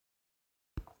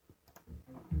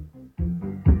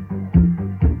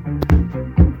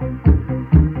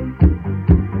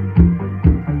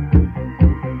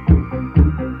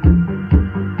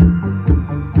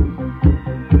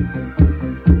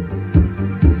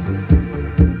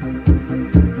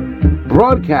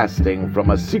Broadcasting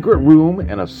from a secret room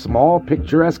in a small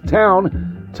picturesque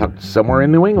town tucked somewhere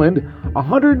in New England,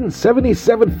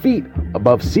 177 feet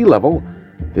above sea level,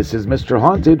 this is Mr.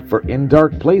 Haunted for In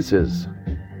Dark Places.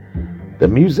 The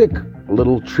music, a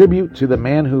little tribute to the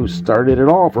man who started it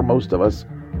all for most of us,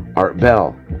 Art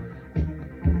Bell.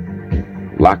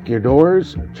 Lock your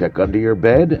doors, check under your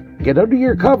bed, get under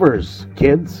your covers,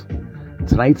 kids.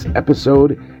 Tonight's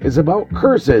episode is about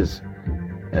curses,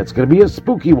 and it's going to be a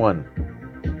spooky one.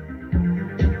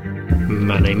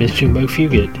 My name is Jimbo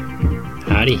Fugit.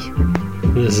 Howdy.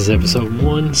 This is episode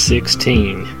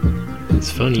 116. It's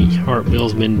funny, Art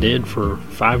Bell's been dead for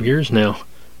 5 years now.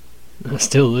 I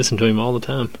still listen to him all the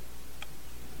time.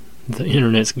 The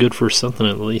internet's good for something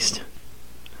at least.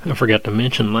 I forgot to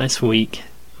mention last week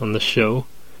on the show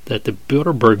that the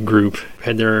Bilderberg Group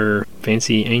had their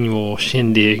fancy annual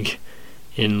shindig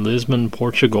in Lisbon,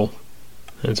 Portugal.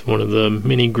 It's one of the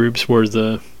many groups where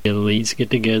the elites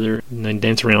get together and they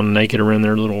dance around naked around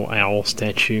their little owl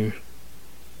statue.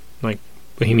 Like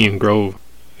Bohemian Grove.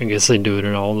 I guess they do it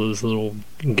at all those little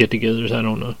get-togethers, I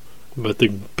don't know. But the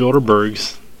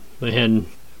Bilderbergs, they had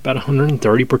about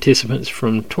 130 participants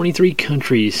from 23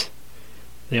 countries.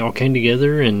 They all came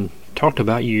together and talked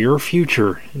about your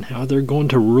future and how they're going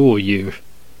to rule you.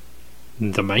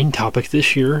 The main topic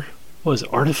this year was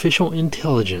artificial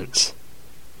intelligence.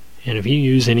 And if you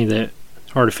use any of that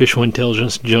artificial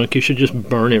intelligence junk, you should just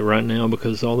burn it right now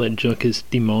because all that junk is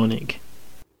demonic.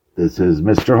 This is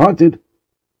Mr. Haunted,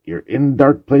 your In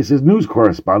Dark Places news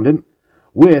correspondent,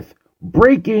 with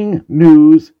breaking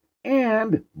news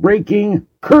and breaking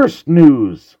curse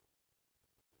news.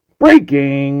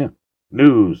 Breaking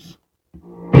news.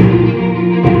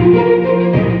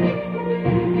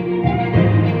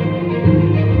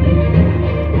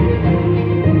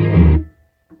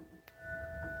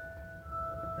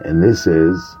 And this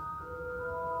is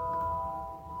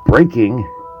breaking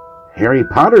Harry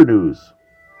Potter news.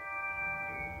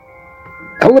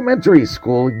 Elementary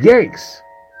school yanks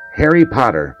Harry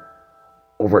Potter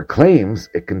over claims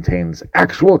it contains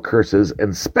actual curses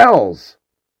and spells.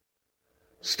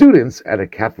 Students at a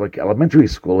Catholic elementary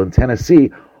school in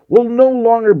Tennessee will no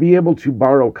longer be able to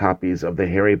borrow copies of the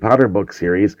Harry Potter book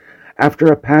series after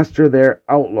a pastor there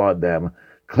outlawed them,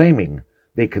 claiming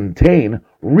they contain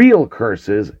real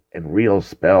curses and real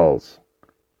spells.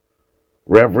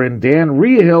 Reverend Dan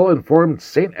Rehill informed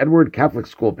St. Edward Catholic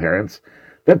School parents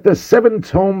that the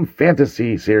 7-tome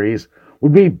fantasy series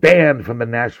would be banned from the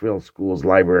Nashville school's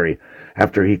library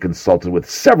after he consulted with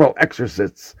several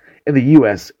exorcists in the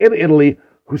U.S. and Italy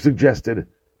who suggested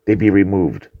they be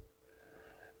removed.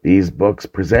 These books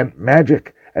present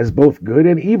magic as both good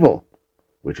and evil,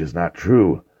 which is not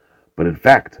true, but in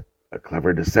fact a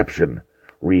clever deception,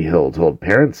 Rehill told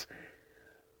parents.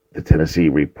 The Tennessee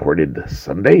reported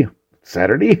Saturday.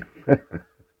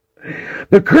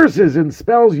 The curses and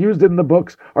spells used in the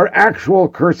books are actual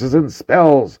curses and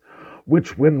spells,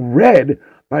 which when read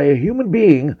by a human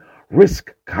being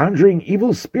risk conjuring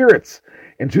evil spirits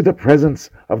into the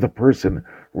presence of the person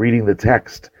reading the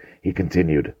text, he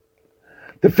continued.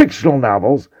 The fictional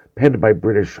novels, penned by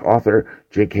British author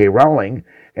J.K. Rowling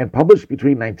and published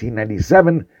between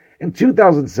 1997 and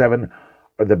 2007,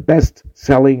 are the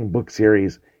best-selling book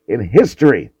series in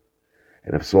history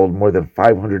and have sold more than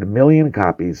 500 million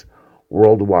copies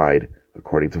worldwide,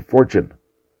 according to Fortune.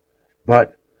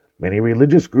 But many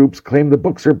religious groups claim the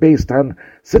books are based on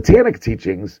satanic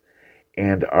teachings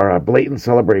and are a blatant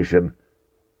celebration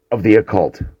of the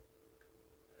occult.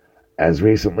 As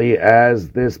recently as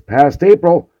this past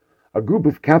April, a group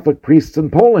of Catholic priests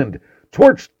in Poland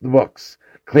torched the books,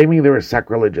 claiming they were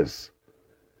sacrilegious.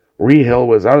 Rehill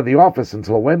was out of the office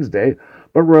until Wednesday,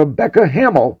 but Rebecca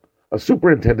Hamill, a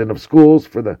superintendent of schools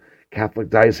for the Catholic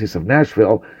Diocese of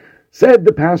Nashville, said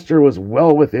the pastor was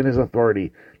well within his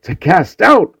authority to cast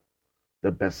out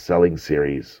the best-selling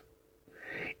series.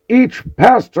 Each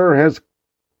pastor has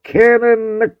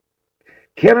canonical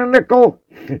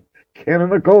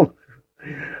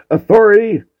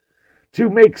authority to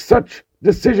make such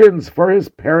decisions for his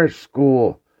parish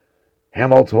school,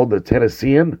 Hamill told the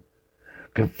Tennessean,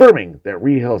 confirming that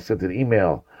Rehill sent an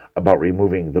email about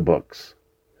removing the books.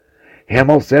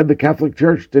 Hamill said the Catholic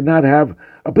Church did not have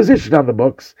a position on the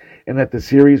books and that the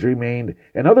series remained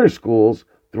in other schools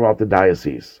throughout the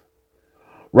diocese.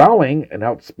 Rowling, an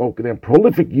outspoken and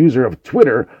prolific user of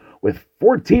Twitter with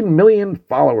 14 million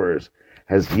followers,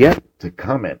 has yet to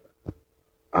comment.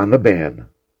 on the ban.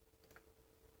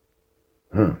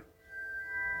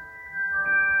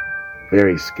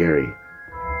 Very scary.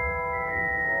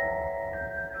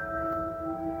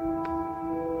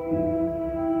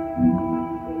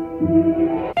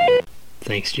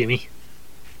 Thanks, Jimmy.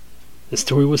 The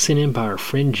story was sent in by our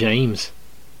friend James.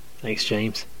 Thanks,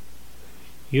 James.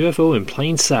 UFO in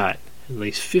plain sight. At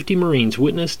least 50 Marines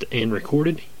witnessed and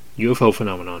recorded UFO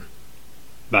phenomenon.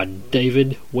 By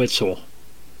David Wetzel.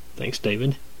 Thanks,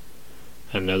 David.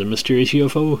 Another mysterious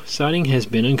UFO sighting has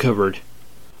been uncovered.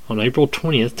 On April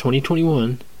 20th,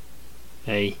 2021,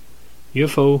 a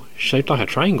UFO shaped like a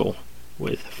triangle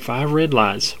with 5 red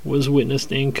lights was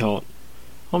witnessed and caught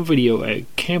on video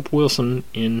at Camp Wilson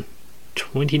in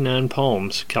 29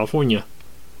 Palms, California.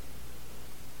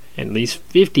 At least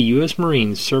 50 U.S.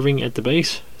 Marines serving at the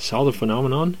base saw the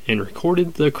phenomenon and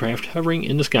recorded the craft hovering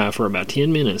in the sky for about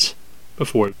 10 minutes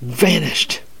before it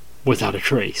vanished without a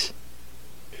trace.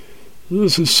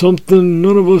 This is something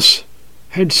none of us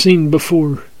had seen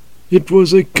before. It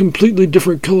was a completely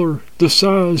different color, the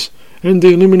size, and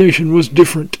the illumination was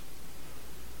different.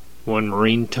 One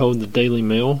Marine told the Daily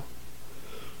Mail,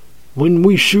 "When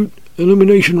we shoot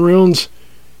illumination rounds,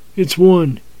 it's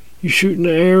one. You shoot in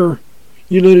the air,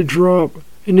 you let it drop,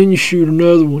 and then you shoot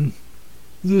another one.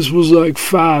 This was like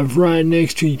 5 right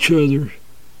next to each other,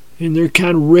 and they're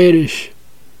kind of reddish,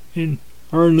 and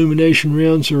our illumination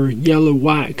rounds are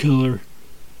yellow-white color."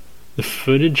 The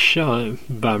footage shot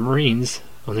by Marines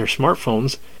on their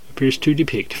smartphones appears to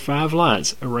depict 5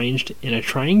 lights arranged in a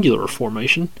triangular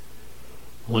formation.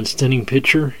 One stunning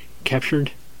picture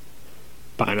captured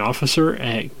by an officer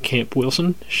at Camp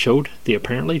Wilson showed the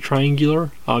apparently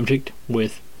triangular object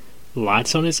with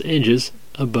lights on its edges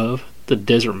above the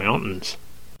desert mountains.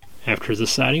 After the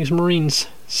sightings, Marines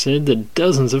said that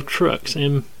dozens of trucks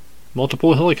and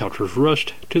multiple helicopters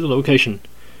rushed to the location,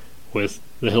 with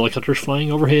the helicopters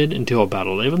flying overhead until about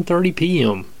 11:30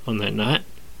 p.m. on that night.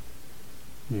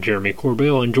 Jeremy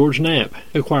Corbell and George Knapp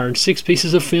acquired 6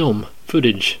 pieces of film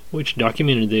footage which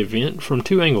documented the event from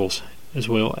 2 angles, as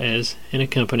well as an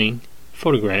accompanying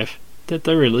photograph that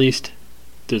they released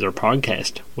through their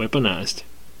podcast, Weaponized.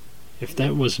 If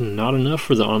that was not enough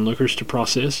for the onlookers to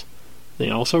process, they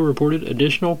also reported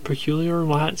additional peculiar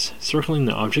lights circling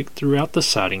the object throughout the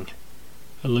sighting.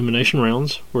 Illumination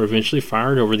rounds were eventually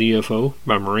fired over the UFO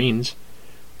by Marines,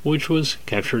 which was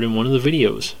captured in one of the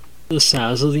videos. The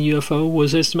size of the UFO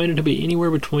was estimated to be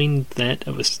anywhere between that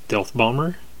of a stealth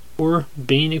bomber or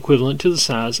being equivalent to the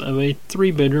size of a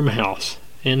 3-bedroom house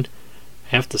and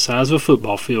half the size of a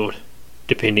football field,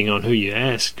 depending on who you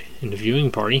asked in the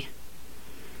viewing party.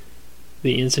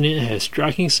 The incident has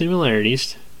striking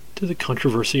similarities to the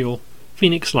controversial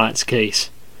Phoenix Lights case,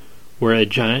 where a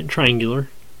giant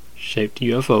triangular-shaped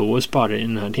UFO was spotted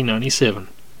in 1997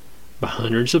 by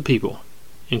hundreds of people,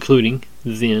 including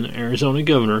then Arizona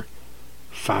Governor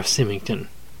Fife Symington.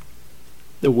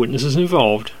 The witnesses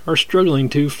involved are struggling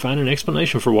to find an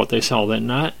explanation for what they saw that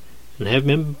night and have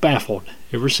been baffled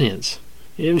ever since.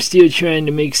 "I'm still trying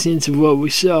to make sense of what we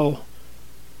saw,"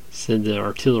 said the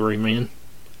artilleryman.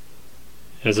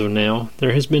 As of now,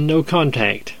 there has been no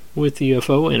contact with the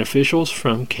UFO, and officials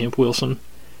from Camp Wilson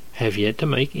have yet to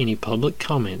make any public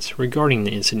comments regarding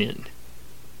the incident.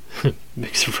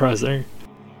 Big surprise there.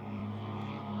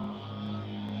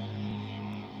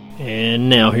 And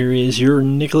now here is your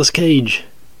Nicolas Cage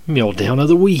Meltdown of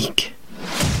the Week.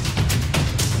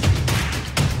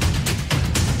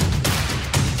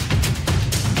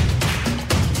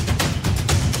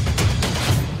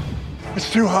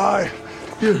 It's too high.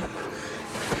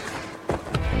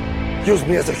 Use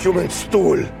me as a human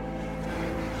stool.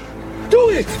 Do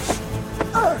it!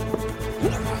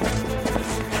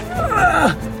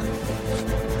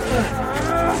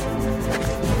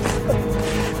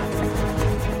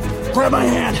 Grab my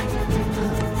hand.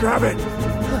 Grab it.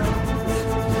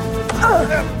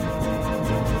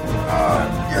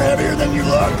 You're heavier than you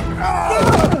look.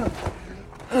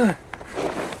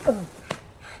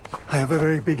 I have a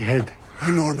very big head.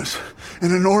 Enormous.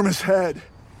 An enormous head.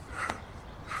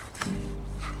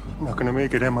 I'm not gonna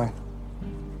make it, am I?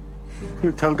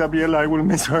 You tell Gabriela I will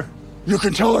miss her. You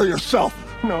can tell her yourself.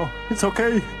 No, it's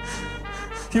okay.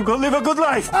 You go live a good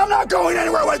life. I'm not going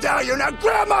anywhere without you. Now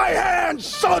grab my hand,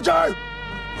 soldier!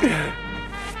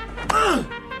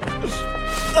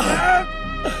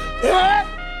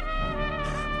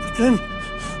 But then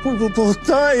we will both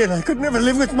die, and I could never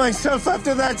live with myself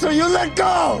after that, so you let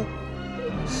go!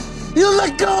 You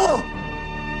let go!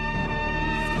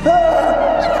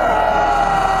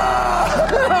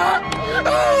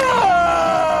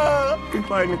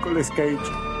 Goodbye, Nicolas Cage.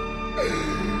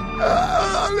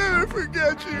 I'll never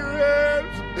forget your hands.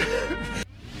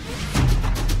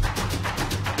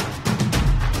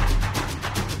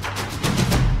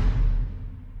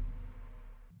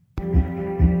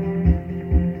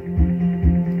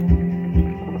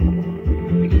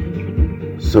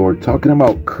 So we're talking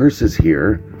about curses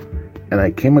here, and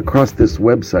I came across this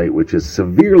website which is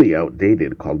severely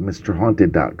outdated called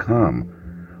MrHaunted.com,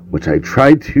 which I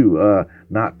tried to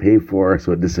not pay for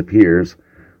so it disappears,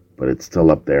 but it's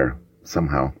still up there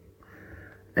somehow.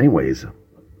 Anyways,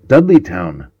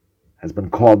 Dudleytown has been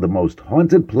called the most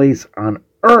haunted place on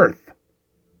earth.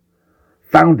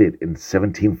 Founded in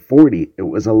 1740, it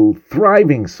was a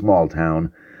thriving small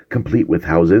town, complete with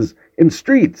houses and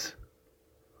streets.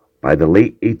 By the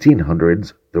late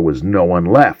 1800s, there was no one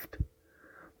left.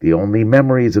 The only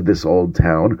memories of this old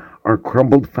town are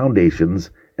crumbled foundations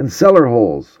and cellar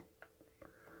holes.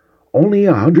 Only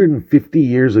 150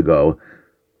 years ago,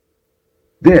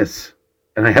 this,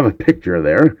 and I have a picture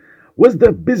there, was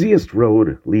the busiest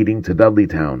road leading to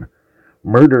Dudleytown.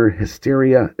 Murder,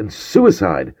 hysteria, and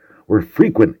suicide were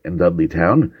frequent in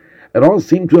Dudleytown. It all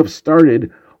seemed to have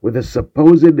started with a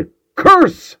supposed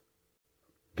curse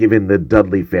given the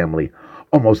Dudley family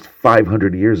almost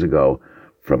 500 years ago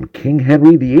from King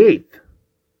Henry VIII.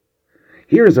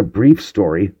 Here is a brief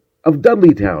story of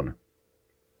Dudleytown.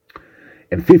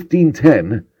 In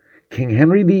 1510, King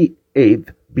Henry VIII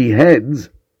beheads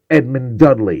Edmund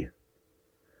Dudley.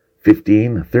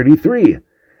 1533,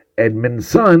 Edmund's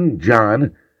son,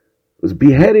 John, was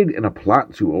beheaded in a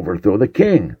plot to overthrow the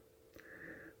king.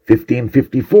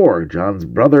 1554, John's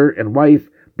brother and wife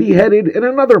beheaded in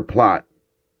another plot.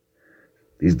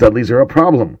 These Dudleys are a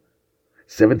problem.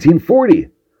 1740,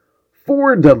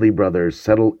 4 Dudley brothers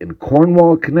settle in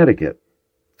Cornwall, Connecticut.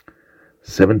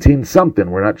 17-something,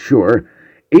 we're not sure,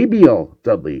 Abiel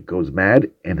Dudley goes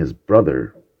mad and his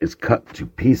brother is cut to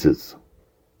pieces.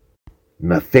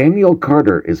 Nathaniel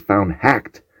Carter is found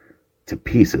hacked to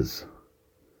pieces.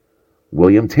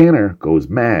 William Tanner goes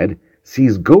mad,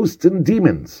 sees ghosts and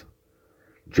demons.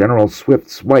 General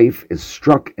Swift's wife is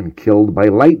struck and killed by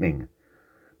lightning.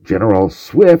 General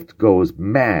Swift goes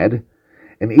mad.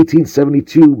 In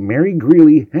 1872, Mary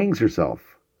Greeley hangs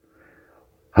herself.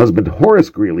 Husband Horace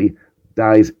Greeley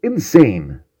dies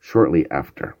insane shortly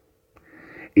after.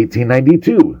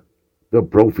 1892, the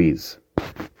Brophies,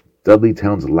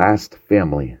 Dudleytown's last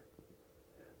family.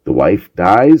 The wife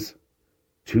dies.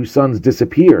 2 sons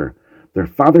disappear. Their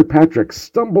father Patrick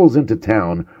stumbles into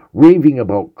town raving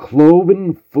about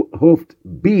cloven-hoofed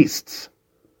beasts.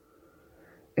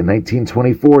 In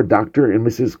 1924, Dr. and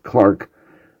Mrs. Clark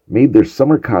made their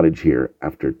summer cottage here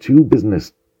after a 2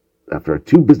 business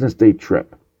day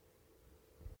trip.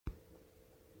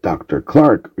 Dr.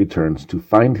 Clark returns to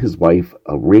find his wife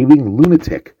a raving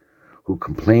lunatic who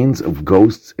complains of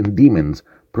ghosts and demons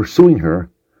pursuing her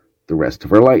the rest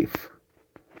of her life.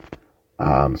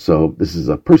 So this is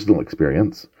a personal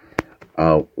experience.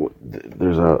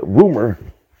 There's a rumor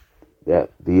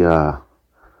that the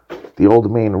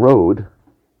old main road,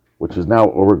 which is now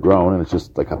overgrown and it's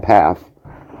just like a path,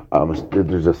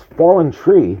 there's this fallen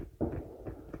tree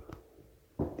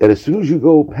that as soon as you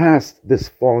go past this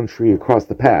fallen tree across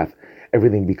the path,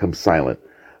 everything becomes silent.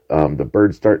 The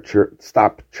birds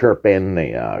stop chirping,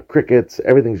 the crickets,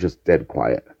 everything's just dead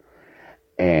quiet.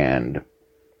 And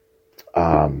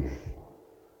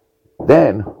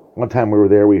then, one time we were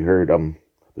there, we heard,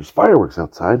 there's fireworks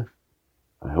outside.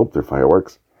 I hope they're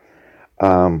fireworks.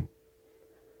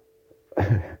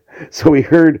 So we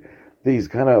heard these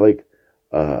kind of like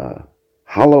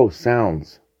hollow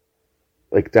sounds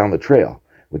like down the trail.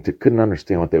 We couldn't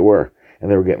understand what they were. And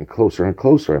they were getting closer and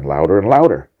closer and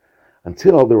louder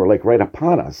until they were like right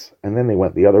upon us. And then they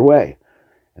went the other way.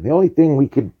 And the only thing we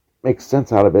could make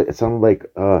sense out of it, it sounded like,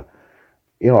 a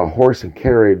horse and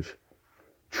carriage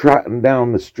trotting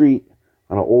down the street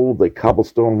on an old like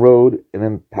cobblestone road and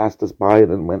then passed us by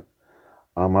and then went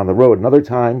on the road. Another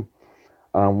time,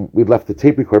 we left the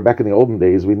tape recorder. Back in the olden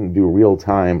days, we didn't do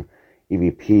real-time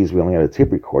EVPs. We only had a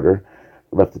tape recorder.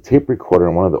 We left the tape recorder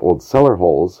in one of the old cellar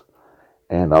holes,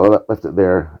 and I left it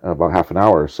there about half an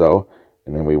hour or so,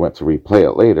 and then we went to replay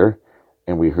it later,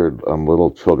 and we heard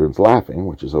little children's laughing,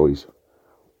 which is always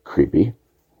creepy.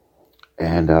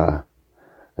 And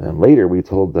then later, we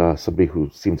told somebody who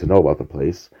seemed to know about the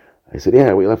place. I said,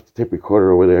 yeah, we left the tape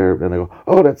recorder over there. And they go,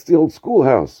 oh, that's the old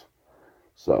schoolhouse.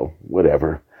 So,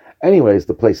 whatever. Anyways,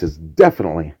 the place is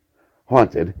definitely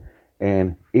haunted.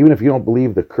 And even if you don't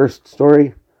believe the cursed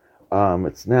story,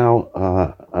 it's now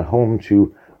a home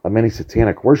to many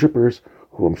satanic worshipers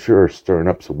who I'm sure are stirring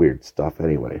up some weird stuff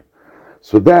anyway.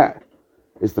 So that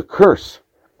is the curse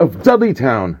of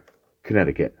Dudleytown,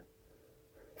 Connecticut.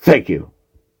 Thank you.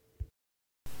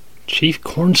 Chief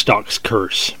Cornstalk's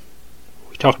Curse.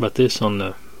 We talked about this on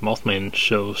the Mothman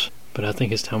shows, but I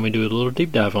think it's time we do a little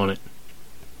deep dive on it.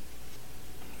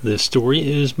 This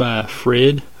story is by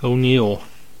Fred O'Neill.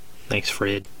 Thanks,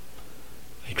 Fred.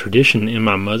 A tradition in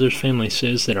my mother's family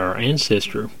says that our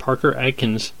ancestor, Parker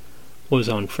Atkins, was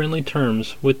on friendly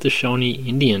terms with the Shawnee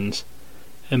Indians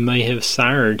and may have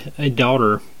sired a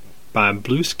daughter by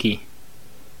Bluesky,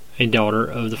 a daughter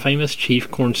of the famous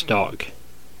Chief Cornstalk.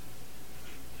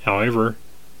 However,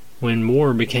 when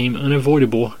war became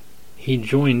unavoidable, he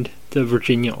joined the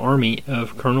Virginia Army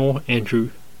of Colonel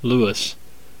Andrew Lewis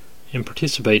and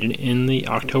participated in the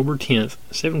October 10th,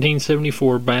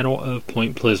 1774 Battle of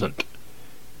Point Pleasant,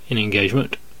 an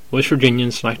engagement West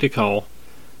Virginians like to call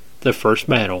the first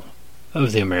battle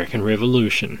of the American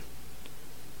Revolution,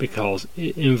 because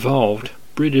it involved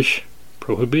British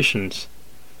prohibitions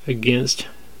against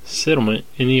settlement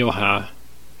in the Ohio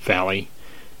Valley,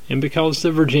 and because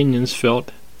the Virginians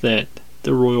felt that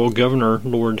the royal governor,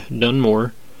 Lord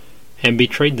Dunmore, had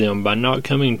betrayed them by not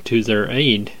coming to their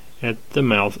aid at the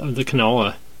mouth of the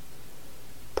Kanawha.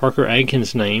 Parker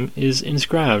Atkins' name is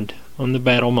inscribed on the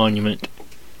battle monument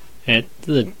at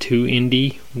the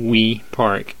 2ND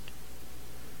Park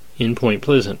in Point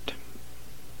Pleasant.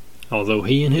 Although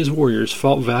he and his warriors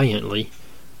fought valiantly,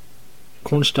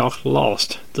 Cornstalk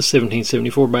lost the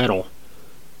 1774 battle.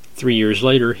 3 years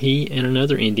later, he and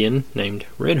another Indian named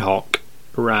Red Hawk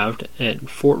arrived at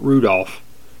Fort Rudolph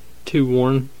to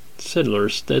warn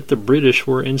settlers that the British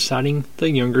were inciting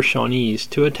the younger Shawnees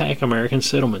to attack American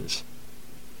settlements.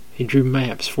 He drew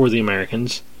maps for the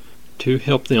Americans to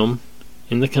help them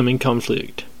in the coming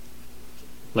conflict.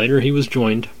 Later he was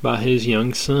joined by his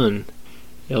young son,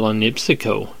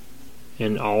 Elanipsico,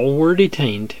 and all were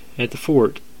detained at the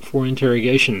fort for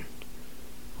interrogation.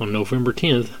 On November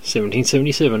 10th,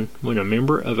 1777, when a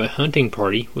member of a hunting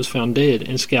party was found dead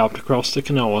and scalped across the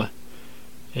Kanawha,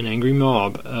 an angry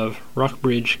mob of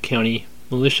Rockbridge County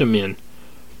militiamen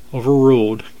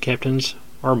overruled Captains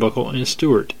Arbuckle and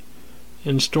Stewart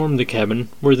and stormed the cabin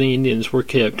where the Indians were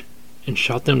kept and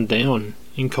shot them down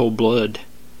in cold blood.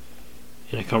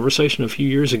 In a conversation a few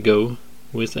years ago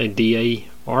with a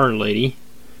DAR lady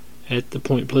at the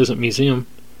Point Pleasant Museum,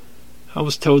 I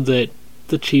was told that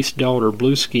the chief's daughter,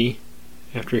 Bluesky,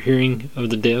 after hearing of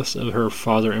the deaths of her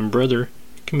father and brother,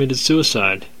 committed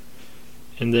suicide,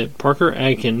 and that Parker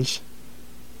Atkins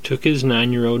took his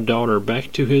 9-year-old daughter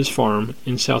back to his farm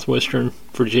in southwestern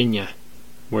Virginia,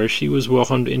 where she was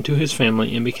welcomed into his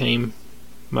family and became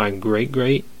my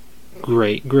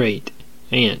great-great-great-great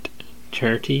aunt,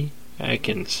 Charity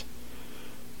Atkins.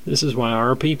 This is why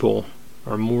our people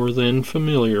are more than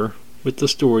familiar with the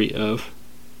story of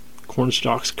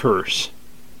Cornstalk's Curse.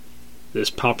 This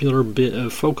popular bit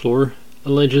of folklore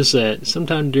alleges that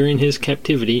sometime during his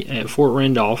captivity at Fort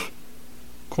Randolph,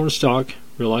 Cornstalk,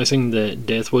 realizing that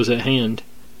death was at hand,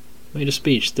 made a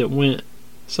speech that went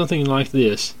something like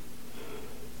this.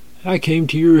 I came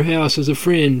to your house as a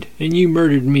friend, and you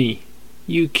murdered me.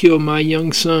 You killed my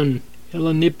young son,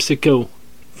 Elanipsico.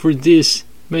 For this,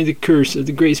 may the curse of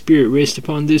the Great Spirit rest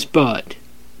upon this spot.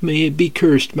 May it be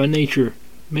cursed by nature.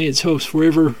 May its hopes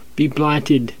forever be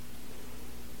blighted.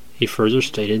 He further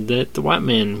stated that the white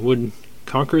man would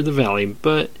conquer the valley,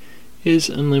 but his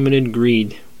unlimited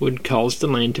greed would cause the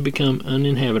land to become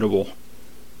uninhabitable,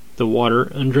 the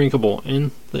water undrinkable,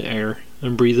 and the air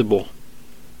unbreathable.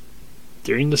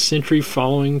 During the century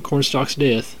following Cornstalk's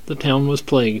death, the town was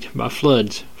plagued by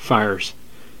floods, fires,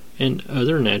 and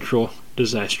other natural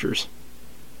disasters.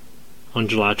 On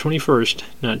July 21st,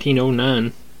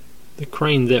 1909, the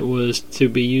crane that was to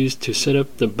be used to set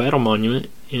up the battle monument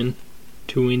in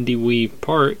 2ND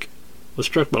Park was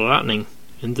struck by lightning,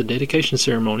 and the dedication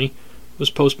ceremony was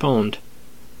postponed.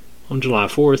 On July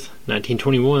 4th,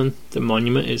 1921, the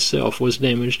monument itself was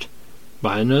damaged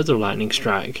by another lightning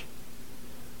strike.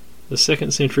 The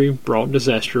 2nd century brought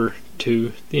disaster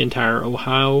to the entire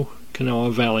Ohio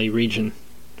Kanawha Valley region.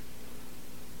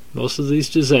 Most of these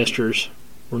disasters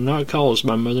were not caused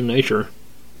by Mother Nature,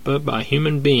 but by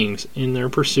human beings in their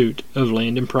pursuit of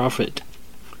land and profit.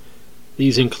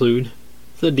 These include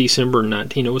the December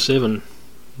 1907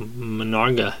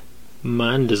 Monongah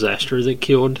mine disaster that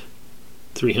killed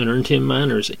 310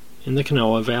 miners in the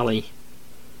Kanawha Valley,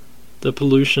 the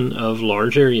pollution of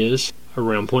large areas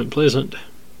around Point Pleasant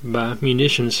by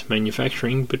munitions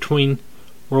manufacturing between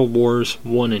World Wars I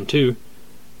and II,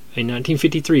 a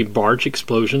 1953 barge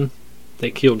explosion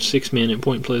that killed 6 men at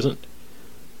Point Pleasant,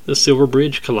 the Silver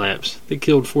Bridge collapse that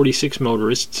killed 46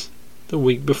 motorists the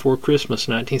week before Christmas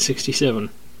 1967,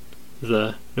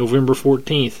 the November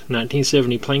 14th,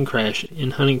 1970 plane crash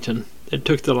in Huntington that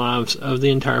took the lives of the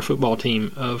entire football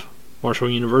team of Marshall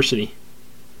University,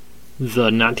 the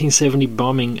 1970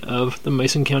 bombing of the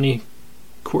Mason County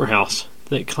Courthouse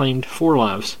that claimed 4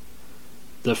 lives,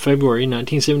 the February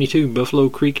 1972 Buffalo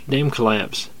Creek Dam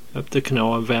collapse up the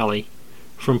Kanawha Valley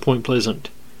from Point Pleasant,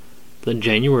 the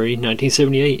January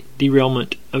 1978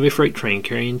 derailment of a freight train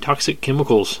carrying toxic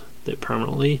chemicals that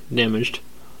permanently damaged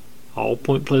all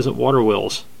Point Pleasant water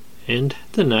wells, and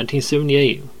the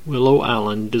 1978 Willow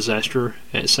Island disaster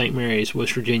at St. Mary's,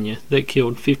 West Virginia, that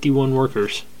killed 51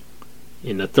 workers.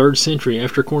 In the 3rd century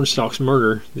after Cornstalk's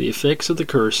murder, the effects of the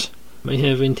curse may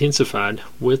have intensified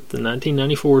with the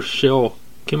 1994 Shell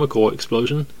chemical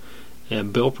explosion at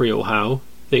Belpre, Ohio,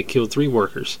 that killed 3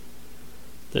 workers,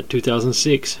 the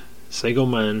 2006 Sago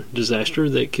mine disaster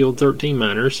that killed 13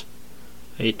 miners,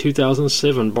 a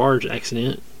 2007 barge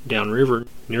accident downriver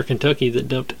near Kentucky that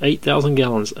dumped 8,000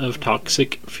 gallons of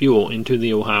toxic fuel into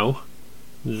the Ohio,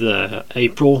 the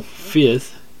April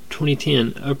 5th,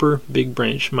 2010 Upper Big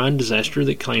Branch mine disaster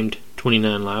that claimed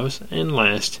 29 lives, and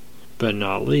last but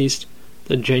not least,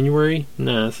 the January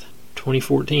 9th,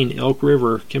 2014 Elk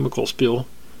River chemical spill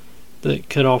that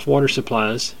cut off water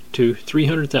supplies to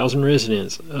 300,000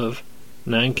 residents of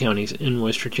 9 counties in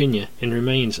West Virginia and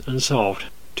remains unsolved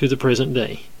to the present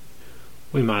day.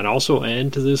 We might also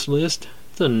add to this list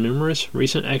the numerous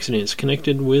recent accidents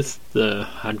connected with the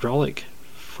hydraulic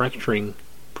fracturing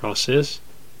process.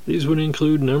 These would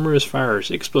include numerous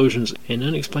fires, explosions, and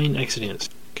unexplained accidents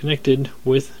connected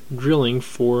with drilling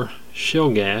for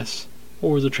shale gas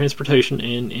or the transportation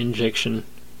and injection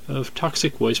of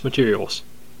toxic waste materials.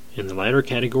 In the latter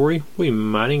category, we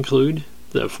might include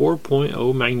the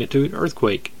 4.0 magnitude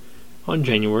earthquake on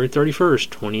January 31st,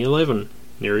 2011,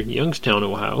 near Youngstown,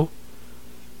 Ohio,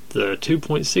 the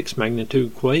 2.6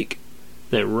 magnitude quake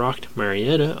that rocked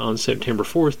Marietta on September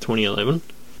 4th, 2011,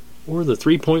 or the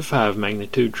 3.5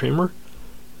 magnitude tremor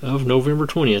of November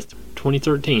 20th,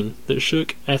 2013 that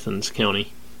shook Athens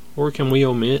County. Or can we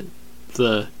omit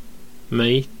the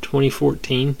May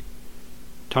 2014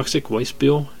 toxic waste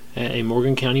spill at a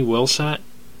Morgan County well site,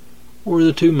 or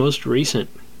the 2 most recent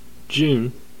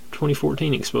June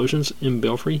 2014 explosions in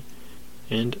Belpre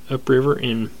and upriver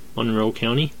in Monroe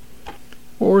County?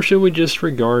 Or should we just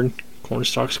regard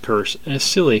Cornstalk's curse as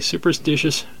silly,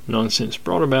 superstitious nonsense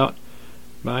brought about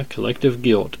by collective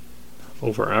guilt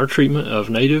over our treatment of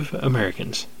Native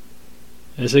Americans?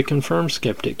 As a confirmed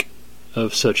skeptic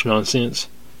of such nonsense,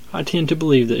 I tend to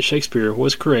believe that Shakespeare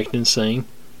was correct in saying,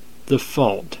 "The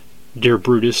fault, dear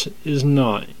Brutus, is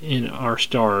not in our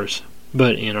stars,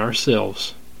 but in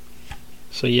ourselves."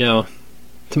 So yeah,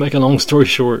 to make a long story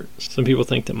short, some people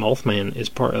think that Mothman is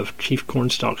part of Chief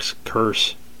Cornstalk's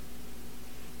curse.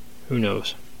 Who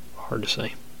knows? Hard to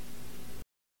say.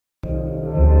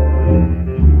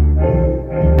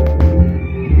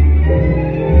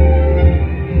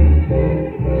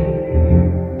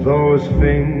 Those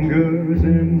fingers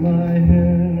in my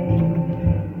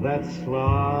hair, that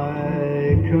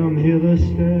sly come hither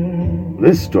stare,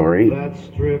 This story that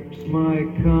strips my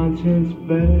conscience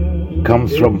bare,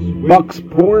 comes from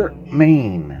Bucksport,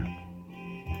 Maine.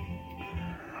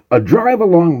 A drive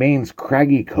along Maine's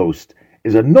craggy coast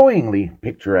is annoyingly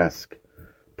picturesque.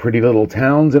 Pretty little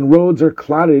towns and roads are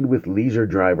clotted with leisure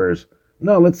drivers.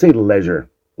 No, let's say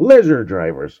leisure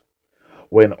drivers.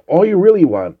 When all you really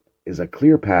want is a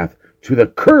clear path to the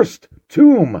cursed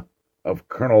tomb of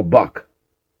Colonel Buck.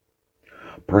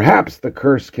 Perhaps the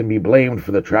curse can be blamed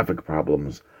for the traffic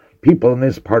problems. People in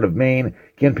this part of Maine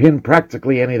can pin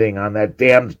practically anything on that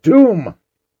damned tomb.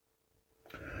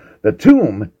 The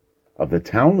tomb of the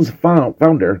town's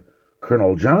founder,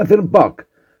 Colonel Jonathan Buck,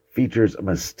 features a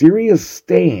mysterious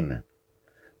stain,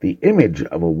 the image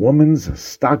of a woman's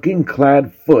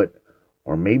stocking-clad foot,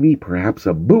 or maybe perhaps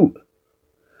a boot.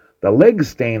 The leg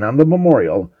stain on the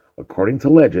memorial, according to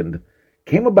legend,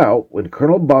 came about when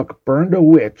Colonel Buck burned a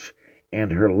witch and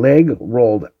her leg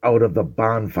rolled out of the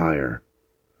bonfire.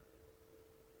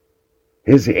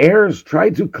 His heirs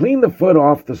tried to clean the foot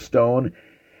off the stone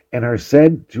and are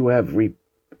said to have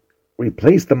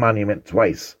replaced the monument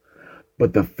twice,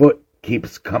 but the foot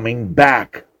keeps coming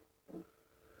back.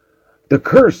 The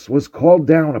curse was called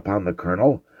down upon the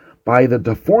colonel by the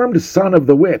deformed son of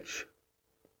the witch.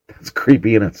 That's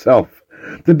creepy in itself.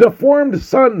 The deformed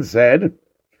son said,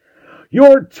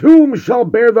 "Your tomb shall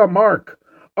bear the mark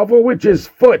of a witch's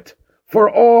foot for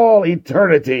all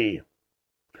eternity,"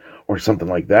 or something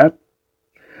like that.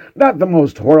 Not the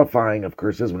most horrifying of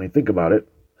curses when you think about it.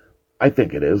 I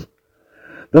think it is.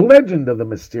 The legend of the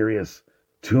mysterious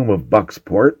tomb of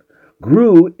Bucksport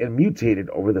grew and mutated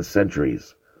over the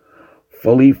centuries.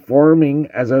 fully forming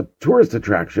as a tourist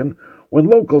attraction when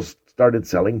locals started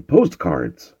selling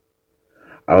postcards.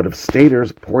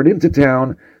 Out-of-staters poured into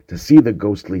town to see the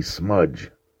ghostly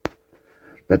smudge.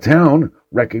 The town,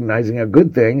 recognizing a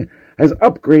good thing, has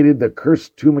upgraded the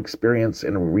cursed tomb experience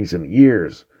in recent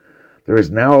years. There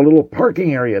is now a little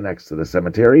parking area next to the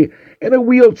cemetery and a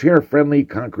wheelchair-friendly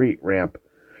concrete ramp.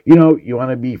 You know, you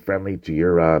want to be friendly to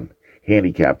your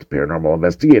handicapped paranormal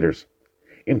investigators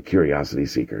and curiosity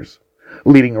seekers,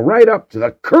 leading right up to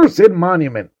the cursed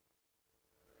monument.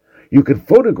 You can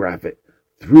photograph it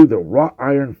through the wrought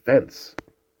iron fence.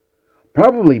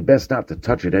 Probably best not to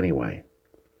touch it anyway.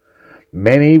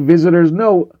 Many visitors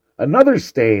note another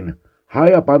stain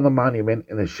high up on the monument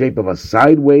in the shape of a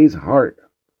sideways heart.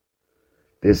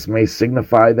 This may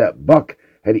signify that Buck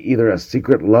had either a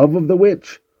secret love of the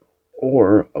witch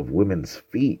or of women's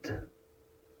feet.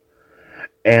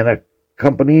 An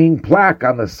accompanying plaque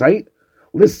on the site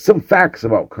lists some facts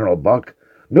about Colonel Buck,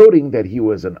 noting that he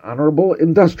was an honorable,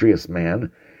 industrious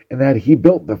man and that he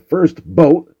built the first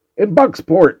boat in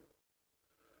Bucksport.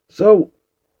 So,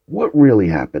 what really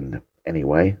happened,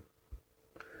 anyway?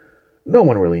 No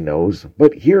one really knows,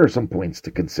 but here are some points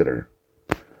to consider.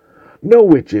 No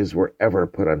witches were ever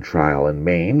put on trial in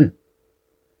Maine.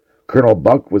 Colonel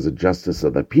Buck was a justice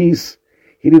of the peace.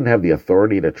 He didn't have the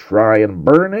authority to try and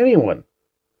burn anyone.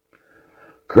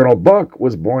 Colonel Buck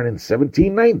was born in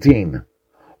 1719,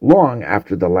 long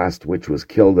after the last witch was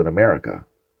killed in America.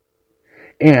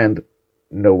 And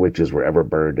no witches were ever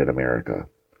burned in America,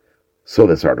 so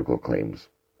this article claims.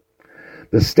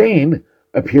 The stain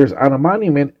appears on a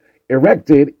monument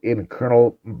erected in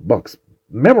Colonel Buck's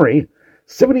memory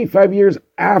 75 years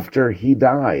after he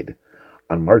died,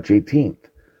 on March 18th,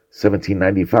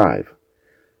 1795.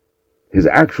 His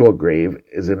actual grave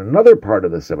is in another part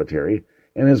of the cemetery,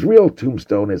 and his real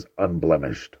tombstone is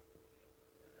unblemished.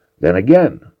 Then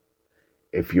again,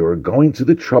 if you were going to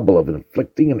the trouble of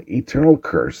inflicting an eternal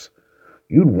curse,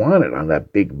 you'd want it on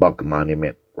that big Buck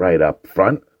monument right up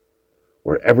front,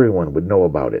 where everyone would know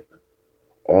about it.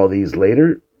 All these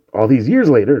years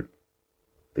later,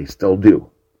 they still do.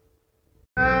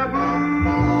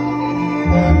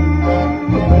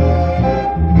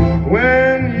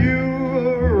 When you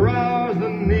arouse the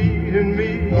need in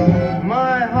me,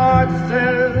 my heart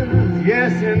says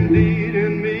yes indeed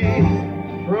in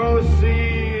me.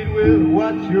 Proceed with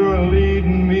what you're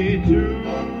leading me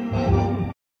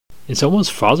to. It's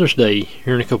almost Father's Day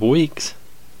here in a couple weeks,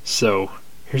 so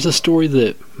here's a story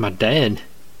that my dad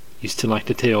used to like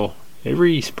to tell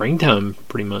every springtime,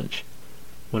 pretty much.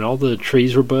 When all the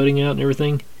trees were budding out and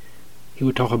everything, he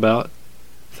would talk about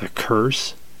the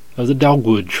curse of the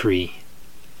dogwood tree.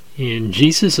 In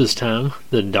Jesus' time,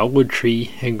 the dogwood tree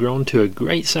had grown to a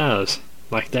great size,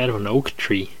 like that of an oak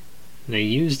tree, and they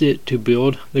used it to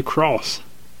build the cross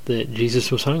that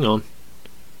Jesus was hung on.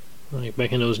 Like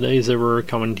back in those days, they were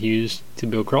common to use to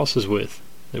build crosses with.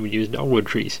 They would use dogwood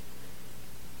trees.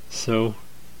 So,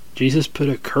 Jesus put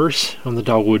a curse on the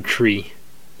dogwood tree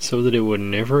so that it would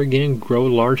never again grow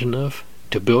large enough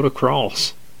to build a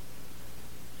cross.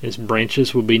 Its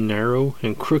branches would be narrow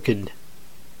and crooked,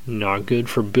 not good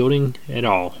for building at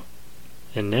all.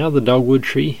 And now the dogwood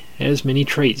tree has many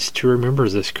traits to remember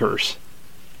this curse.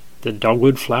 The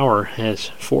dogwood flower has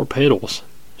 4 petals,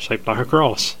 shaped like a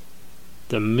cross.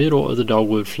 The middle of the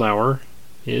dogwood flower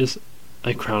is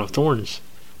a crown of thorns.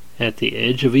 At the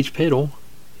edge of each petal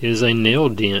is a nail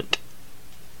dent.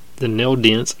 The nail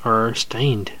dents are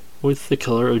stained with the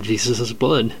color of Jesus'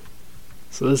 blood.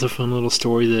 So that's a fun little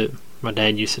story that my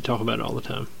dad used to talk about all the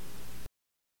time.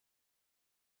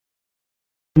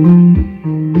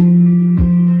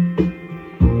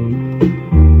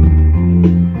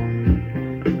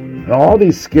 And all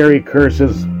these scary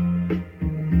curses,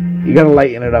 you gotta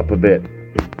lighten it up a bit.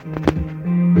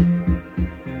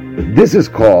 This is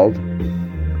called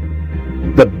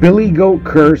the Billy Goat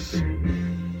Curse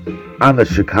on the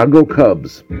Chicago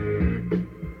Cubs.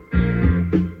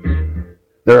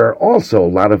 There are also a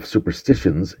lot of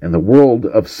superstitions in the world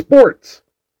of sports.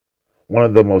 One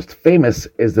of the most famous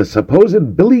is the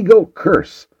supposed Billy Goat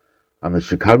Curse on the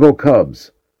Chicago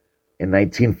Cubs. In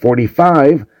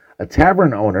 1945, a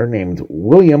tavern owner named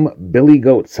William Billy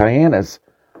Goat Cyanis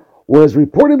was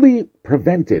reportedly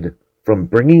prevented from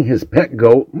bringing his pet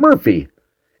goat, Murphy,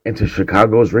 into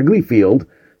Chicago's Wrigley Field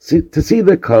to see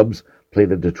the Cubs play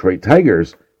the Detroit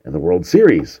Tigers in the World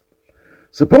Series.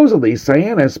 Supposedly,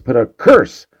 Cyanis put a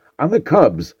curse on the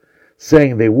Cubs,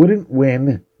 saying they wouldn't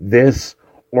win this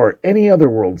or any other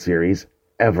World Series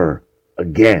ever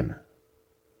again.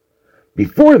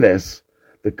 Before this,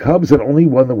 the Cubs had only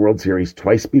won the World Series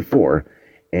twice before,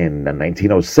 in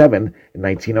 1907 and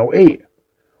 1908,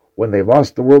 when they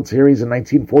lost the World Series in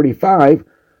 1945,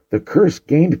 the curse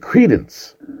gained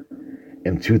credence.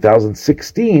 In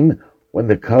 2016, when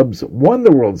the Cubs won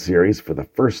the World Series for the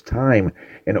first time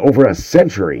in over a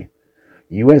century,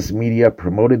 U.S. media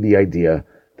promoted the idea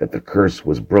that the curse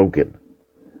was broken.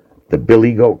 The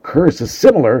Billy Goat curse is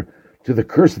similar to the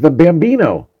curse of the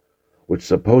Bambino, which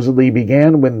supposedly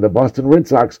began when the Boston Red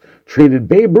Sox traded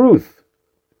Babe Ruth,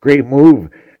 great move,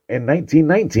 in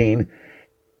 1919,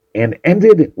 and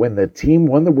ended when the team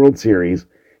won the World Series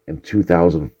in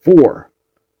 2004.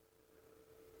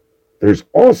 There's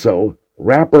also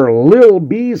rapper Lil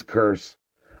B's curse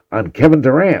on Kevin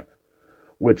Durant,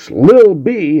 which Lil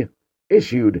B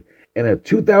issued in a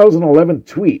 2011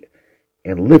 tweet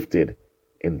and lifted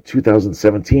in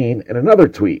 2017 in another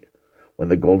tweet when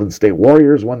the Golden State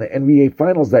Warriors won the NBA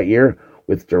Finals that year,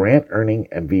 with Durant earning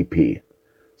MVP.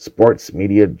 Sports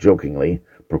media jokingly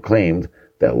proclaimed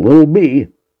that Lil B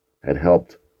had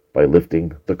helped by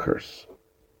lifting the curse.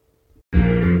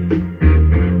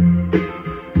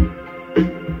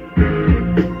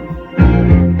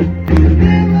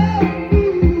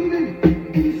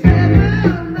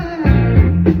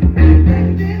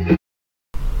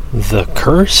 The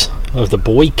Curse of the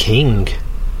Boy King.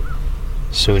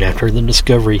 Soon after the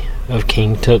discovery of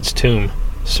King Tut's tomb,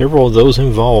 several of those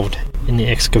involved in the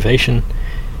excavation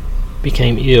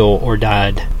became ill or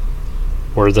died.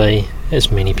 Were they, as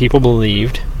many people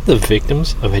believed, the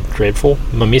victims of a dreadful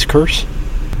mummy's curse?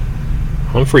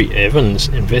 Humphrey Evans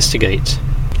investigates.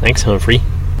 Thanks, Humphrey.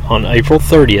 On April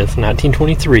 30th,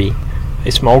 1923,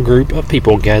 a small group of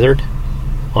people gathered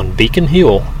on Beacon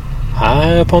Hill,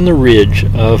 high up on the ridge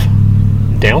of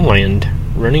downland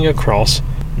running across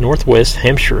northwest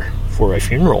Hampshire, for a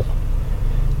funeral.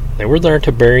 They were there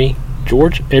to bury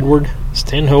George Edward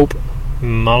Stanhope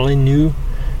Molyneux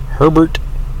Herbert,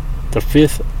 the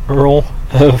 5th Earl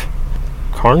of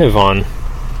Carnarvon.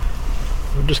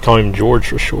 We'll just call him George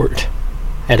for short.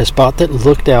 At a spot that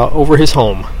looked out over his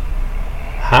home,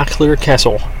 Highclere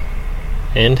Castle,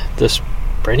 and the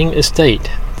spreading estate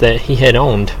that he had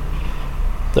owned.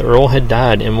 The Earl had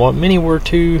died in what many were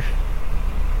to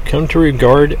come to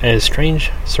regard as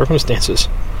strange circumstances.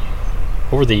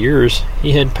 Over the years,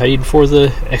 he had paid for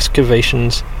the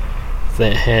excavations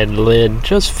that had led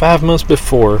just 5 months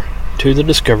before to the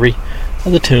discovery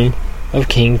of the tomb of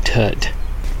King Tut,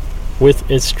 with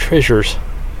its treasures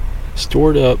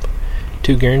stored up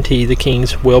to guarantee the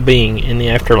king's well-being in the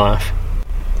afterlife.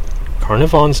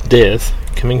 Carnarvon's death,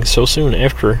 coming so soon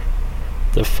after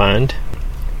the find,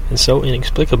 and so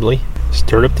inexplicably,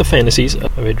 stirred up the fantasies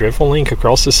of a dreadful link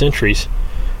across the centuries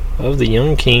of the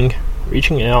young king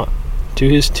reaching out to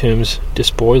his tomb's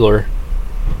despoiler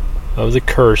of the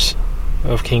curse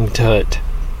of King Tut.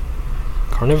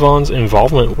 Carnarvon's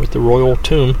involvement with the royal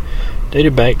tomb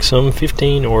dated back some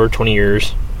 15 or 20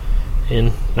 years.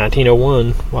 In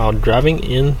 1901, while driving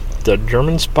in the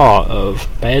German spa of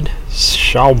Bad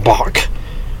Schwalbach,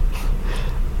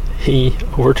 he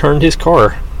overturned his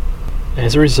car.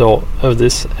 As a result of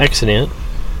this accident,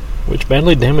 which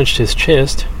badly damaged his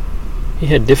chest, he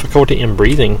had difficulty in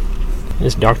breathing.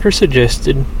 His doctor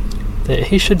suggested that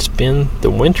he should spend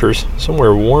the winters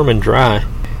somewhere warm and dry.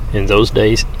 In those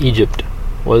days, Egypt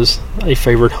was a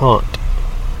favored haunt,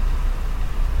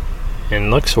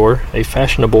 and Luxor a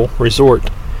fashionable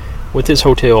resort, with its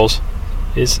hotels,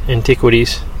 its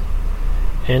antiquities,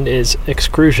 and its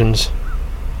excursions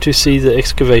to see the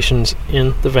excavations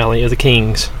in the Valley of the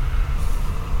Kings.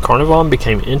 Carnarvon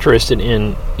became interested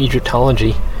in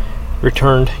Egyptology,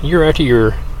 returned year after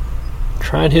year,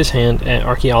 tried his hand at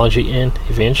archaeology, and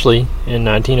eventually, in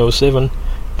 1907,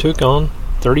 took on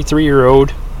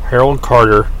 33-year-old Harold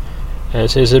Carter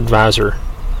as his advisor.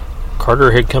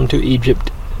 Carter had come to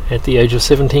Egypt at the age of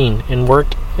 17 and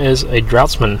worked as a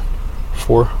draughtsman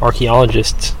for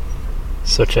archaeologists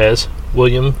such as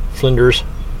William Flinders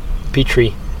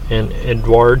Petrie and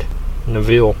Edouard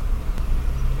Neville.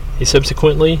 He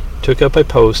subsequently took up a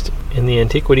post in the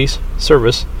Antiquities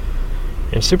Service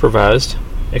and supervised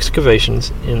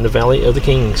excavations in the Valley of the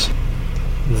Kings.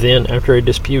 Then, after a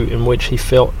dispute in which he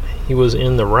felt he was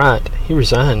in the right, he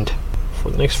resigned. For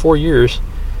the next 4 years,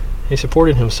 he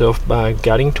supported himself by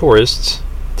guiding tourists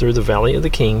through the Valley of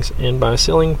the Kings and by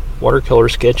selling watercolor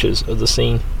sketches of the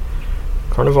scene.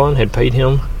 Carnarvon had paid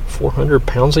him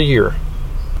 £400 a year.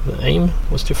 The aim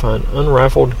was to find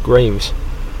unrifled graves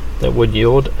that would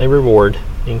yield a reward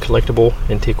in collectible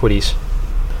antiquities.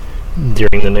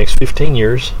 During the next 15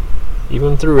 years,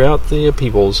 even throughout the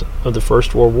upheavals of the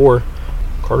First World War,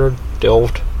 Carter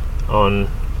delved on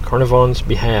Carnarvon's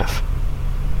behalf,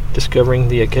 discovering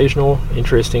the occasional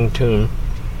interesting tomb,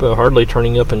 but hardly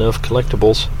turning up enough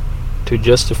collectibles to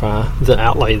justify the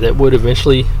outlay that would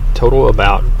eventually total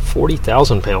about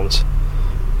 40,000 pounds.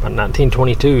 By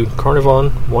 1922,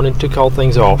 Carnarvon wanted to call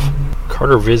things off.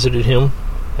 Carter visited him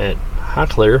at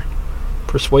Highclere,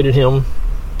 persuaded him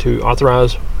to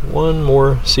authorize one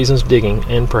more season's digging,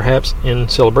 and perhaps in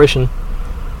celebration,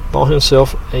 bought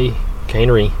himself a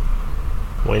cannery.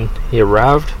 When he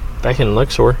arrived back in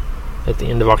Luxor at the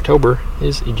end of October,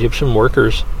 his Egyptian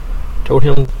workers told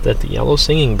him that the yellow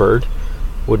singing bird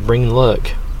would bring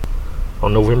luck.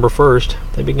 On November 1st,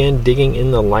 they began digging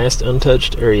in the last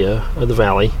untouched area of the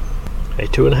valley, a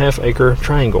 2.5-acre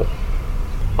triangle.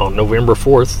 On November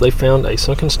 4th, they found a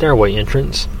sunken stairway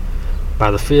entrance. By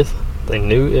the 5th, they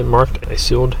knew it marked a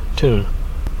sealed tomb.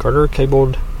 Carter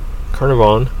cabled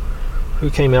Carnarvon, who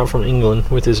came out from England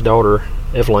with his daughter,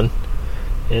 Evelyn,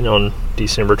 and on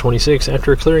December 26,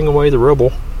 after clearing away the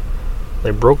rubble,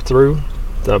 they broke through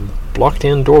the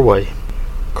blocked-in doorway.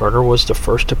 Carter was the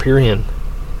first to peer in.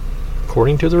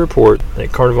 According to the report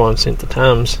that Carnarvon sent the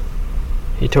Times,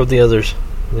 he told the others,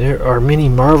 "There are many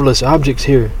marvelous objects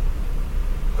here."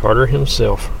 Carter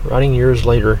himself, writing years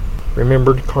later,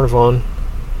 remembered Carnarvon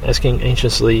asking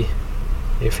anxiously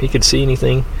if he could see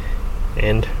anything,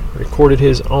 and recorded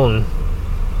his own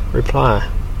reply,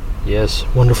 "Yes,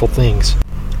 wonderful things."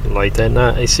 Late that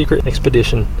night, a secret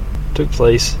expedition took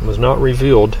place and was not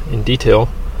revealed in detail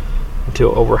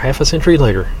until over half a century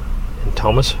later in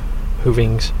Thomas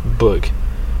Hoving's book,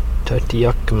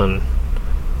 Tutankhamun,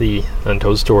 The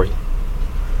Untold Story.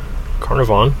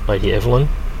 Carnarvon, Lady Evelyn,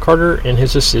 Carter, and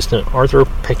his assistant Arthur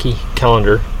Pecky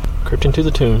Callender crept into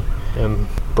the tomb and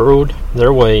burrowed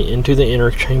their way into the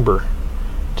inner chamber,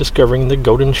 discovering the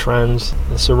golden shrines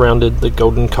that surrounded the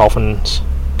golden coffins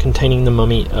containing the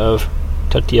mummy of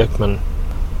Tutankhamun.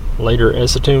 Later,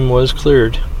 as the tomb was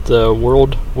cleared, the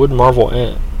world would marvel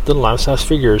at the life-size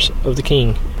figures of the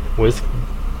king with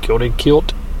gilded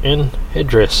kilt and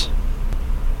headdress.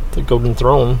 The golden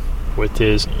throne, with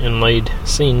his inlaid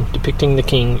scene depicting the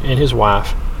king and his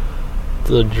wife.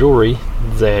 The jewelry,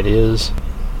 that is,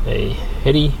 a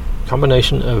heady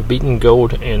combination of beaten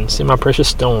gold and semi-precious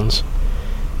stones.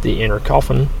 The inner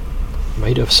coffin,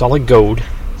 made of solid gold,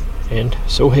 and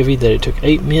so heavy that it took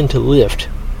 8 men to lift.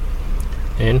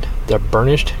 And the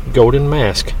burnished golden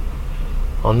mask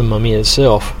on the mummy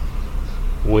itself,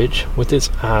 which, with its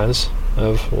eyes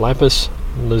of lapis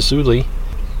lazuli,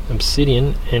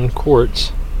 obsidian, and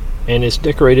quartz, and its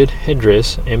decorated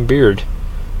headdress and beard,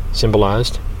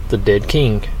 symbolized the dead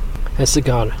king, as the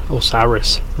god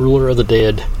Osiris, ruler of the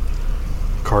dead.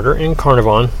 Carter and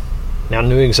Carnarvon now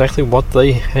knew exactly what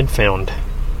they had found: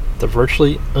 the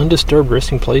virtually undisturbed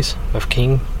resting place of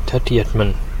King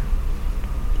Tutankhamun.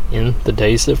 In the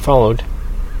days that followed,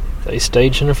 they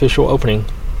staged an official opening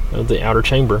of the outer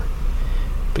chamber,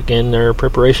 began their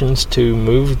preparations to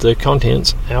move the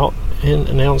contents out, and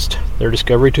announced their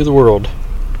discovery to the world.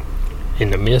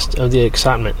 In the midst of the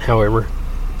excitement, however,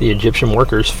 the Egyptian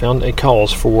workers found a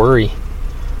cause for worry.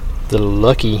 The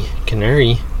lucky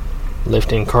canary,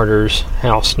 left in Carter's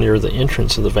house near the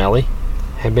entrance of the valley,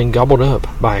 had been gobbled up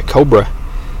by a cobra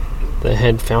that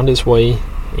had found its way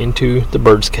into the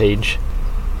bird's cage.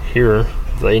 Here,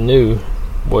 they knew,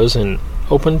 was an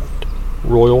open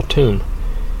royal tomb.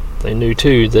 They knew,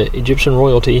 too, that Egyptian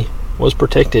royalty was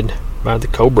protected by the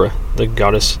cobra, the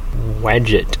goddess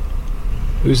Wadjet,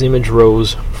 whose image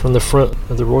rose from the front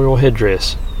of the royal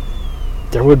headdress.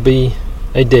 There would be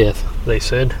a death, they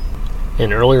said.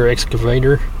 An earlier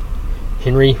excavator,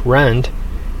 Henry Rand,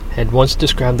 had once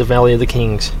described the Valley of the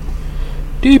Kings.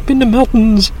 Deep in the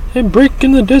mountains, a break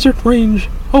in the desert range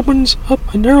opens up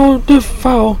a narrow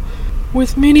defile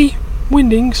with many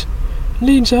windings,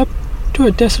 leads up to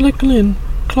a desolate glen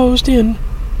closed in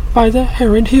by the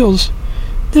arid hills.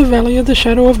 The Valley of the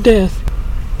Shadow of Death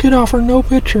could offer no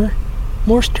picture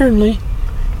more sternly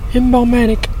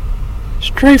emblematic.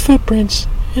 Stray footprints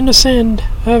in the sand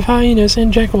of hyenas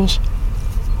and jackals,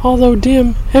 although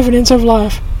dim evidence of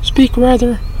life, speak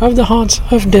rather of the haunts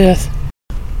of death.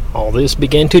 All this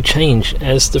began to change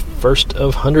as the first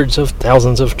of hundreds of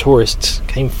thousands of tourists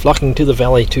came flocking to the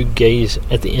valley to gaze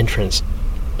at the entrance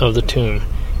of the tomb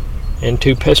and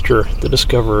to pester the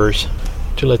discoverers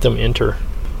to let them enter.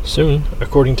 Soon,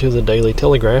 according to the Daily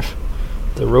Telegraph,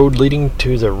 the road leading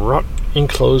to the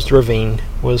rock-enclosed ravine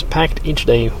was packed each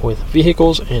day with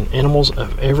vehicles and animals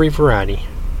of every variety.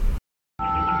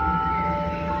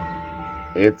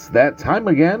 It's that time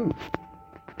again.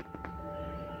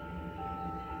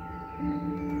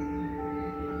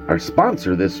 Our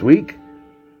sponsor this week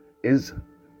is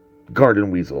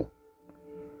Garden Weasel.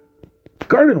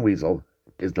 Garden Weasel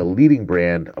is the leading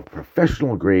brand of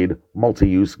professional-grade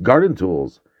multi-use garden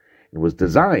tools, and was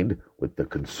designed with the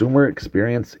consumer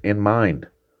experience in mind.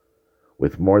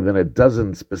 With more than a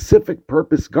dozen specific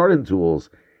purpose garden tools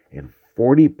and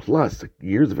 40-plus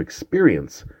years of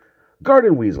experience,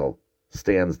 Garden Weasel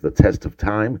stands the test of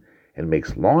time and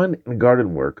makes lawn and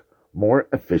garden work more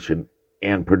efficient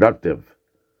and productive.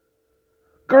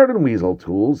 Garden Weasel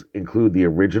tools include the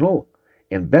original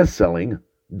and best-selling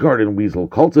Garden Weasel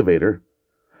Cultivator,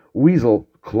 Weasel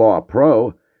Claw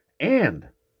Pro, and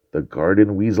the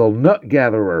Garden Weasel Nut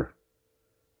Gatherer.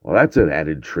 Well, that's an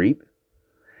added treat.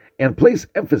 And place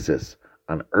emphasis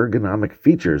on ergonomic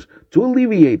features to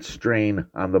alleviate strain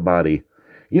on the body.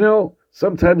 You know,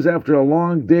 sometimes after a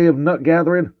long day of nut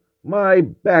gathering, my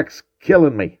back's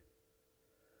killing me.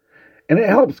 And it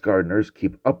helps gardeners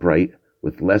keep upright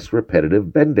with less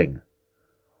repetitive bending.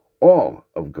 All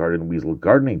of Garden Weasel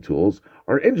gardening tools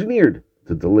are engineered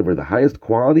to deliver the highest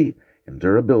quality and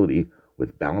durability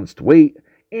with balanced weight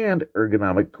and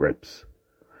ergonomic grips.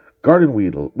 Garden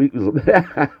Weasel,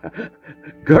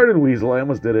 I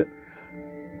almost did it.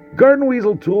 Garden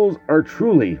Weasel tools are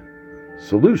truly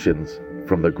solutions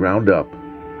from the ground up.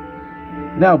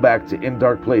 Now back to In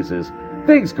Dark Places.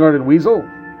 Thanks, Garden Weasel.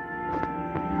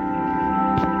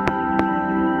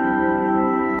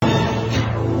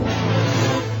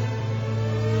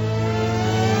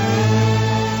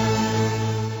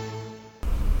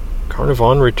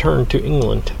 Carnarvon returned to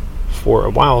England for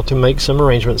a while to make some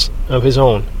arrangements of his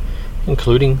own,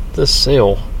 including the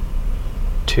sale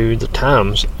to the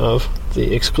Times of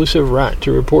the exclusive right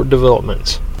to report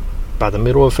developments. By the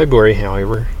middle of February,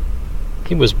 however,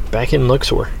 he was back in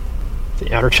Luxor.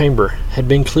 The outer chamber had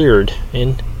been cleared,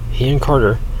 and he and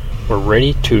Carter were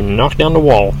ready to knock down the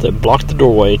wall that blocked the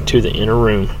doorway to the inner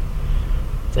room.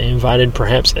 They invited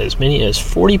perhaps as many as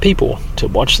 40 people to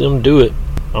watch them do it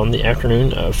on the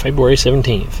afternoon of February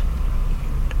 17th.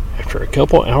 After a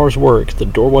couple hours' work, the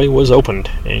doorway was opened,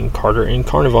 and Carter and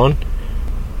Carnarvon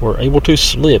were able to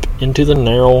slip into the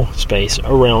narrow space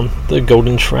around the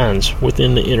golden shrines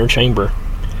within the inner chamber.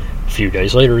 A few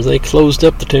days later, they closed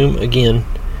up the tomb again,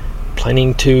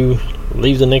 planning to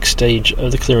leave the next stage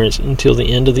of the clearance until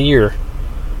the end of the year.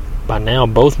 By now,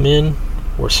 both men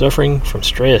were suffering from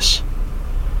stress.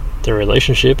 Their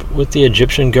relationship with the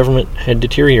Egyptian government had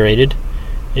deteriorated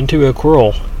into a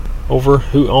quarrel over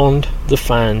who owned the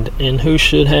find and who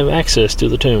should have access to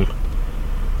the tomb.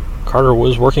 Carter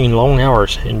was working long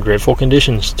hours in dreadful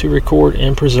conditions to record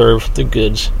and preserve the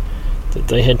goods that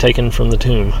they had taken from the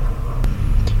tomb.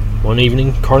 One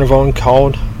evening, Carnarvon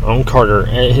called on Carter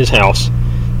at his house.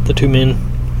 The two men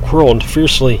quarreled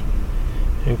fiercely,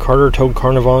 and Carter told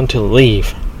Carnarvon to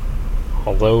leave.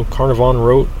 Although Carnarvon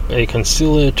wrote a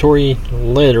conciliatory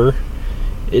letter,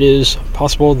 it is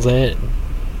possible that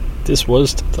this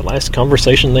was the last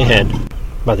conversation they had.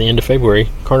 By the end of February,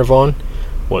 Carnarvon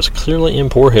was clearly in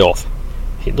poor health.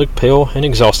 He looked pale and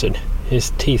exhausted.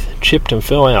 His teeth chipped and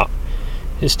fell out.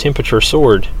 His temperature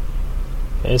soared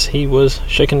as he was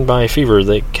shaken by a fever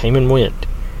that came and went.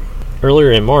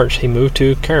 Earlier in March, he moved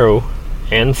to Cairo,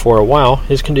 and for a while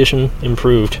his condition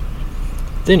improved.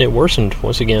 Then it worsened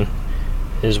once again.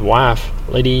 His wife,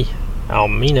 Lady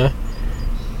Almina,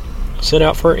 set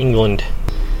out for England.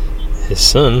 His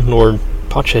son, Lord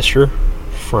Pochester,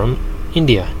 from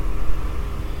India.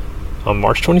 On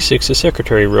March 26, the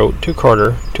secretary wrote to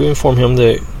Carter to inform him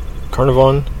that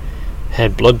Carnarvon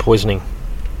had blood poisoning.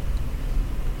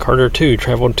 Carter, too,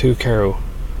 traveled to Cairo.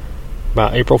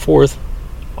 By April 4th,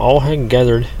 all had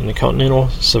gathered in the Continental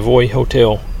Savoy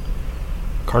Hotel.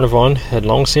 Carnarvon had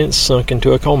long since sunk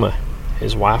into a coma.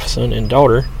 His wife, son, and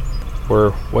daughter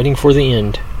were waiting for the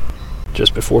end.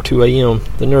 Just before 2 a.m.,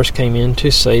 the nurse came in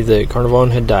to say that Carnarvon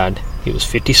had died. He was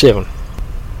 57.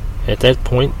 At that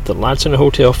point, the lights in the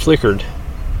hotel flickered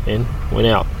and went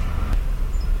out,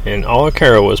 and all of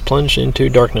Cairo was plunged into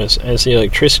darkness as the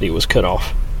electricity was cut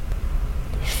off.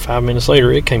 5 minutes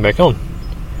later, it came back on.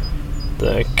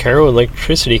 The Cairo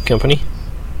Electricity Company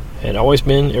had always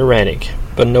been erratic,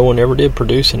 but no one ever did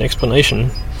produce an explanation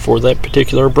for that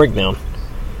particular breakdown.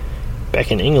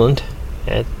 Back in England,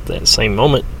 at that same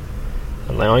moment,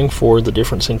 allowing for the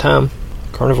difference in time,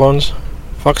 Carnarvon's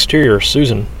fox terrier,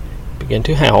 Susan, began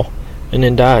to howl and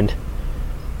then died,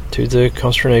 to the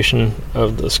consternation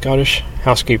of the Scottish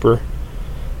housekeeper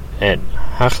at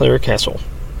Highclere Castle.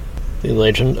 The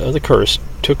legend of the curse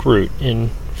took root in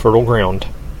fertile ground.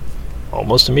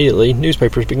 Almost immediately,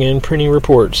 newspapers began printing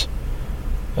reports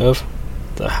of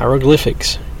the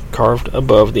hieroglyphics carved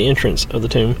above the entrance of the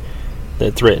tomb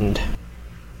that threatened,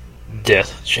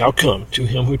 "Death shall come to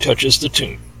him who touches the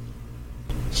tomb."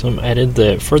 Some added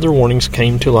that further warnings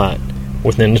came to light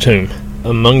within the tomb.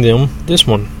 Among them, this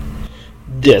one,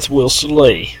 "Death will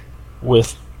slay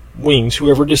with wings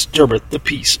whoever disturbeth the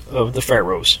peace of the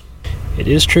pharaohs. It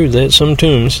is true that some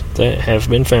tombs that have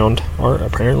been found are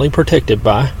apparently protected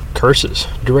by curses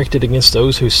directed against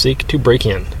those who seek to break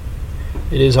in.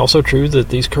 It is also true that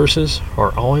these curses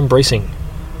are all-embracing.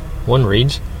 One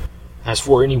reads, "As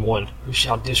for anyone who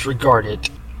shall disregard it,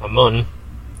 Amun,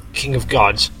 King of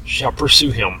gods, shall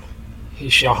pursue him. He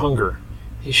shall hunger,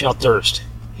 he shall thirst,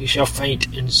 he shall faint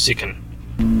and sicken."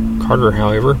 Carter,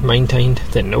 however, maintained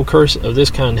that no curse of this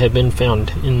kind had been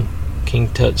found in King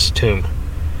Tut's tomb.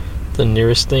 The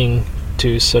nearest thing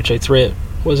to such a threat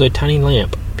was a tiny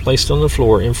lamp placed on the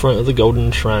floor in front of the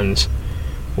golden shrines,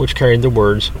 which carried the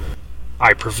words,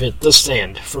 "I prevent the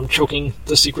sand from choking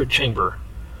the secret chamber.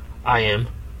 I am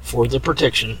for the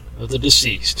protection of the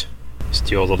deceased."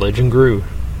 Still the legend grew,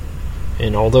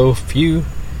 and although few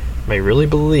may really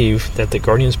believe that the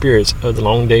guardian spirits of the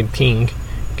long-dead king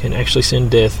can actually send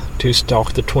death to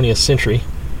stalk the 20th century,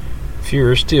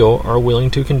 fewer still are willing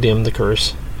to condemn the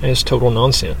curse as total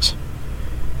nonsense.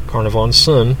 Carnarvon's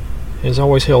son has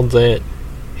always held that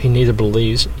he neither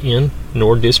believes in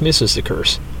nor dismisses the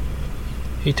curse.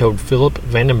 He told Philip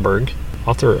Vandenberg,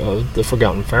 author of The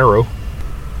Forgotten Pharaoh,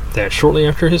 that shortly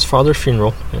after his father's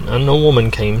funeral, an unknown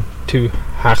woman came to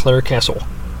Highclere Castle.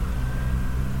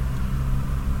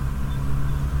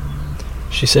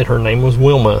 She said her name was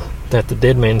Wilma, that the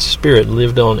dead man's spirit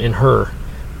lived on in her,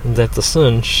 and that the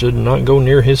son should not go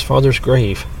near his father's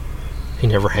grave. He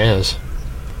never has.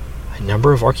 A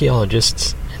number of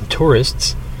archaeologists and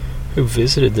tourists who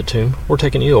visited the tomb were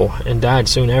taken ill and died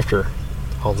soon after,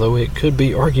 although it could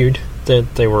be argued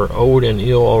that they were old and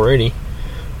ill already,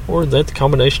 or that the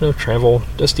combination of travel,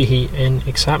 dusty heat, and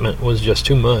excitement was just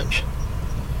too much.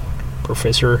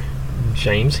 Professor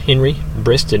James Henry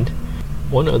Breasted,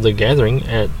 one of the gathering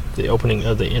at the opening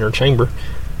of the inner chamber,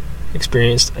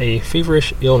 experienced a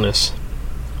feverish illness,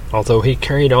 although he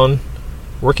carried on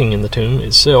working in the tomb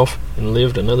itself and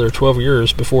lived another 12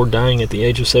 years before dying at the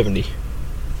age of 70.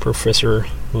 Professor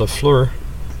Lafleur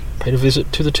paid a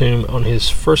visit to the tomb on his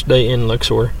first day in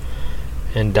Luxor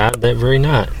and died that very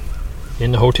night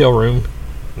in the hotel room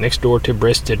next door to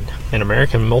Breasted. An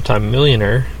American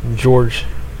multimillionaire, George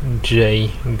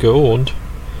J. Gould,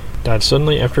 died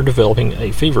suddenly after developing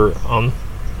a fever on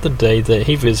the day that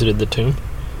he visited the tomb.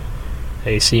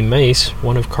 A.C. Mace,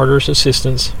 one of Carter's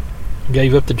assistants,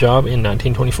 gave up the job in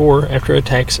 1924 after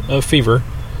attacks of fever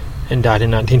and died in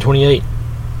 1928.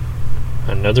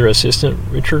 Another assistant,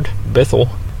 Richard Bethel,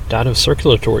 died of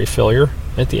circulatory failure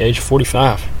at the age of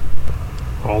 45.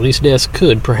 All these deaths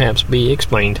could perhaps be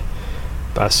explained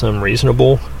by some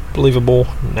reasonable, believable,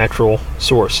 natural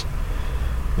source.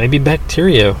 Maybe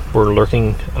bacteria were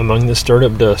lurking among the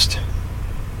stirred-up dust.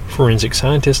 Forensic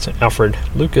scientist Alfred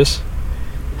Lucas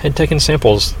had taken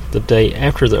samples the day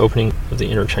after the opening of the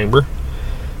inner chamber,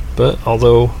 but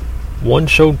although one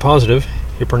showed positive,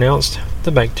 he pronounced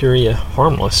the bacteria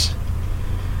harmless.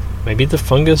 Maybe the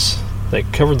fungus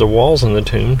that covered the walls in the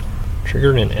tomb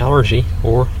triggered an allergy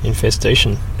or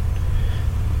infestation.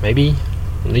 Maybe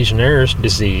Legionnaire's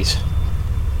disease,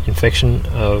 infection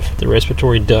of the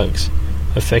respiratory ducts,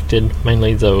 affected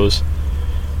mainly those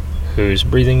whose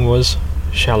breathing was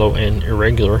shallow and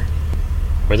irregular,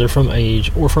 whether from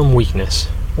age or from weakness,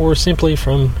 or simply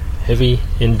from heavy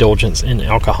indulgence in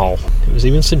alcohol. It was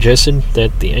even suggested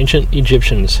that the ancient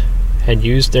Egyptians had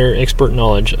used their expert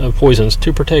knowledge of poisons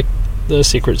to protect the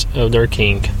secrets of their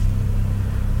king.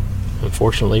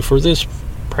 Unfortunately for this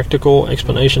practical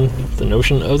explanation, the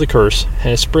notion of the curse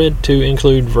has spread to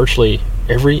include virtually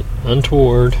every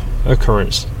untoward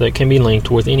occurrence that can be linked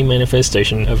with any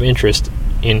manifestation of interest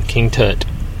in King Tut.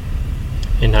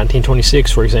 In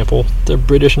 1926, for example, the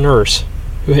British nurse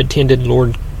who had tended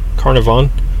Lord Carnarvon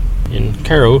in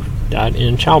Cairo died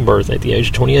in childbirth at the age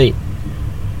of 28.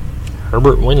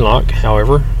 Herbert Wenlock,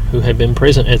 however, who had been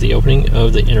present at the opening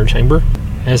of the inner chamber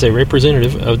as a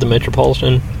representative of the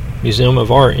Metropolitan Museum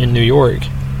of Art in New York,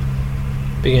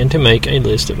 began to make a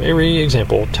list of every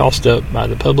example tossed up by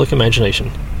the public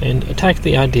imagination and attacked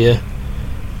the idea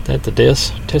that the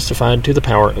deaths testified to the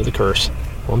power of the curse.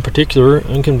 One particular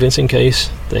unconvincing case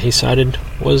that he cited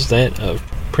was that of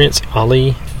Prince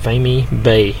Ali Fahmy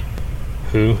Bey,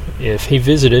 who, if he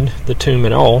visited the tomb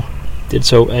at all, did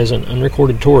so as an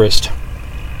unrecorded tourist.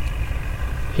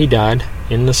 He died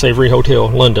in the Savory Hotel,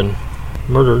 London,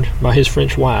 murdered by his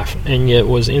French wife, and yet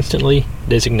was instantly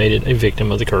designated a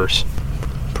victim of the curse.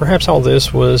 Perhaps all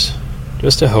this was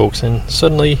just a hoax and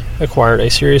suddenly acquired a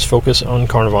serious focus on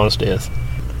Carnarvon's death.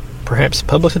 Perhaps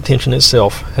public attention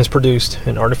itself has produced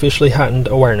an artificially heightened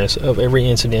awareness of every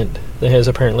incident that has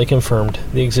apparently confirmed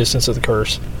the existence of the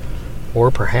curse.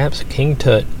 Or perhaps King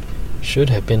Tut should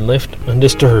have been left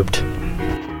undisturbed.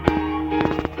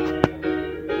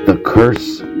 The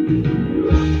Curse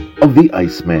of the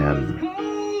Iceman.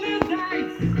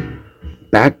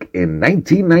 Back in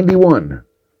 1991,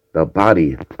 the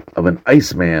body of an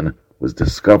Iceman was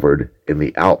discovered in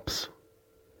the Alps.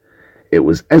 It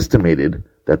was estimated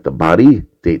that the body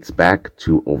dates back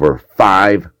to over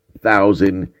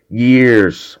 5,000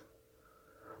 years.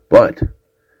 But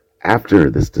after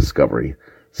this discovery,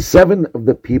 7 of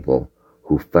the people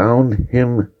who found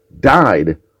him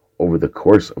died over the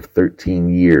course of 13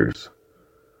 years,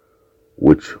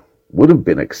 which would have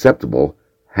been acceptable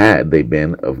had they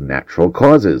been of natural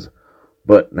causes,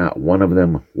 but not one of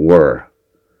them were.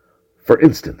 For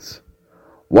instance,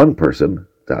 one person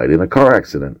died in a car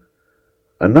accident.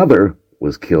 Another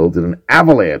was killed in an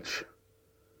avalanche.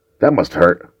 That must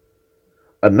hurt.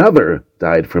 Another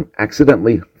died from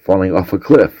accidentally falling off a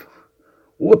cliff.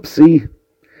 Whoopsie.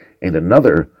 And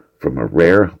another from a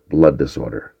rare blood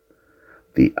disorder.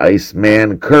 The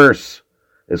Iceman Curse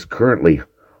is currently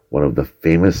one of the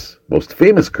most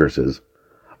famous curses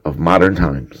of modern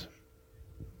times.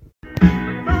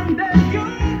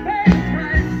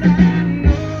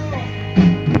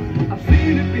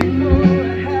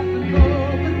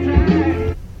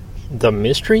 The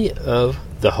Mystery of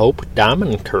the Hope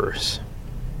Diamond Curse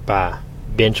by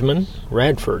Benjamin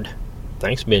Radford.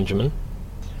 Thanks, Benjamin.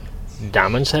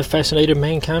 Diamonds have fascinated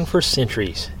mankind for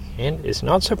centuries, and it's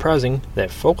not surprising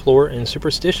that folklore and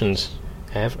superstitions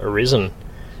have arisen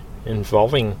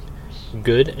involving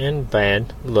good and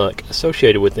bad luck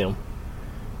associated with them.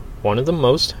 One of the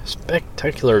most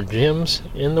spectacular gems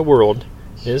in the world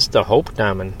is the Hope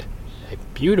Diamond, a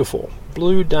beautiful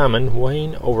blue diamond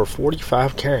weighing over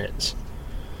 45 carats.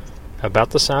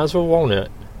 About the size of a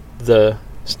walnut, the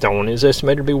stone is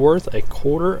estimated to be worth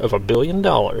 $250 million.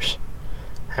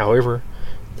 However,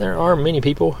 there are many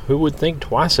people who would think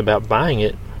twice about buying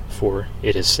it, for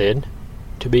it is said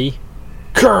to be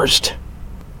cursed.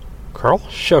 Carl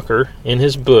Schucker, in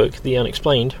his book The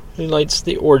Unexplained, relates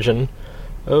the origin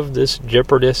of this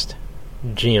jeopardous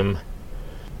gem.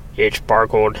 It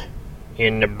sparkled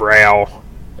in the brow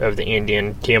of the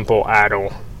Indian temple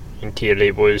idol until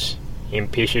it was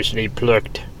impetuously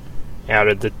plucked out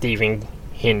of the thieving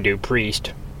Hindu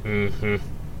priest.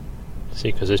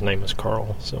 See, because his name is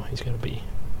Carl, so he's going to be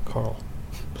Carl.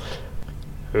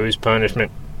 Whose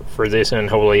punishment for this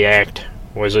unholy act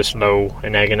was a slow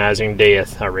and agonizing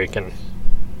death, I reckon.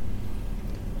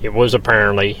 It was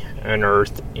apparently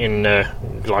unearthed in the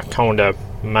Golconda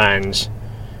mines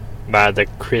by the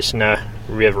Krishna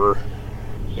River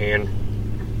in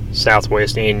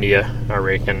southwest India, I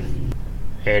reckon.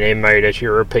 And it made its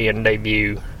European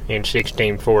debut in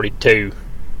 1642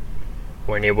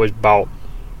 when it was bought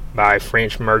by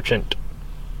French merchant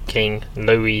King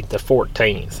Louis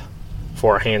XIV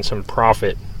for a handsome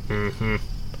profit.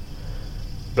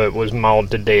 But was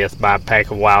mauled to death by a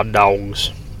pack of wild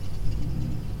dogs.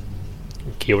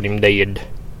 Killed him dead.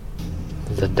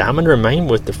 The diamond remained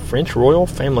with the French royal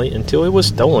family until it was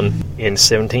stolen in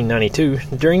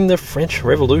 1792 during the French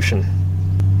Revolution.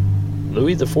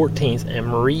 Louis XIV and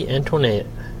Marie Antoinette,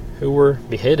 who were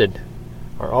beheaded,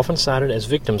 are often cited as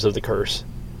victims of the curse.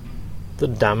 The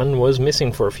diamond was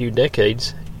missing for a few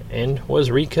decades and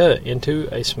was recut into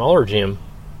a smaller gem.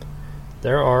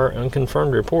 There are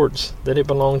unconfirmed reports that it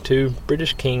belonged to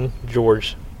British King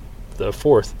George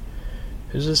IV,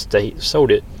 whose estate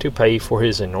sold it to pay for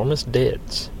his enormous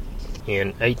debts. In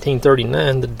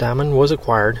 1839, the diamond was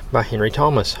acquired by Henry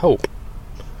Thomas Hope,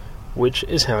 which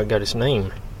is how it got its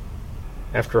name.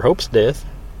 After Hope's death,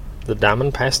 the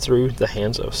diamond passed through the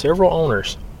hands of several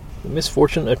owners. The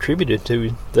misfortune attributed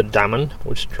to the diamond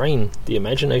would strain the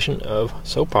imagination of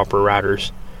soap opera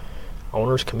writers.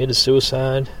 Owners committed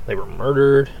suicide, they were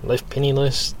murdered, left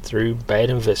penniless through bad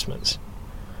investments.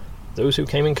 Those who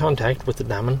came in contact with the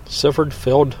diamond suffered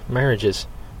failed marriages,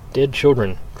 dead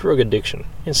children, drug addiction,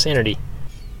 insanity.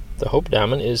 The Hope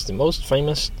Diamond is the most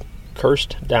famous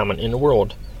cursed diamond in the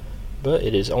world, but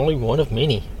it is only one of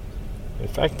many. In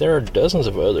fact, there are dozens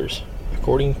of others.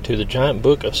 According to the Giant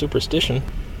Book of Superstition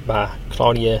by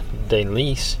Claudia de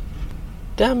Lis,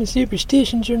 diamond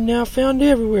superstitions are now found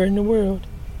everywhere in the world.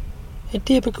 A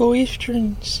typical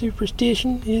Eastern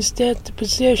superstition is that the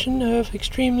possession of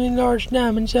extremely large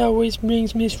diamonds always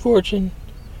brings misfortune.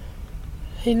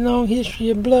 A long history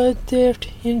of blood, theft,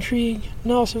 intrigue,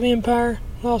 loss of empire,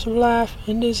 loss of life,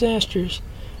 and disasters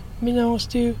belongs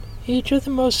to each of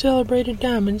the most celebrated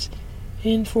diamonds,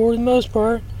 and for the most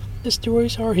part, the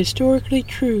stories are historically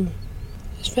true.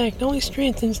 This fact only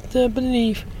strengthens the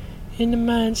belief in the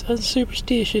minds of the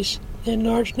superstitious that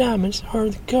large diamonds are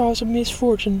the cause of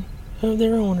misfortune of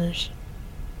their owners.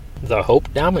 The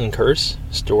Hope Diamond Curse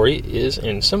story is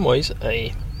in some ways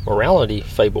a morality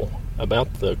fable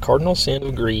about the cardinal sin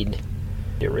of greed.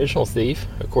 The original thief,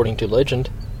 according to legend,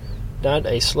 died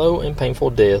a slow and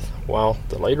painful death, while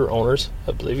the later owners,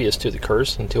 oblivious to the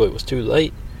curse until it was too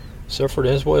late, suffered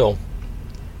as well.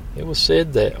 It was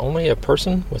said that only a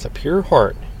person with a pure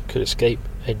heart could escape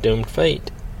a doomed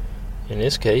fate. In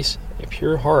this case, a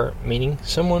pure heart meaning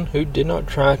someone who did not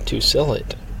try to sell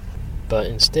it, but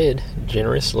instead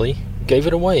generously gave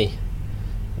it away.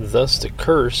 Thus the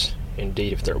curse,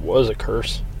 indeed if there was a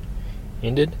curse,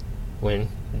 ended when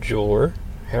jeweler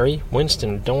Harry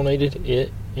Winston donated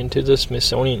it into the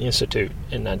Smithsonian Institute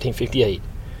in 1958,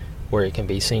 where it can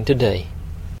be seen today.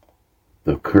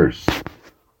 The curse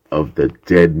of the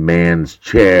dead man's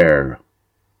chair.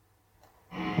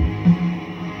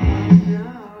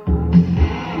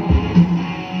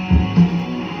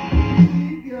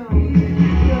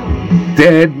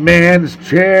 Dead man's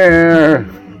chair.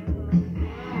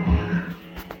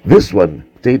 This one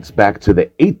dates back to the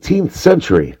 18th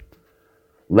century.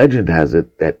 Legend has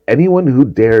it that anyone who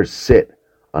dares sit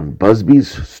on Busby's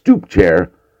stoop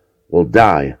chair will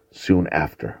die soon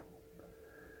after.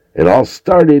 It all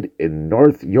started in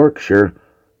North Yorkshire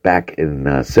back in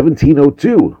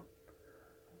 1702.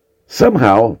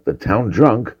 Somehow, the town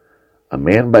drunk, a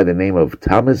man by the name of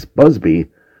Thomas Busby,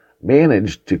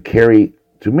 managed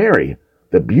to marry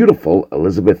the beautiful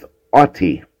Elizabeth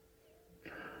Aughty.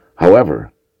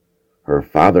 However, her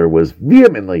father was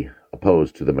vehemently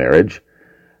opposed to the marriage,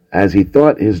 as he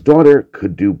thought his daughter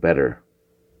could do better.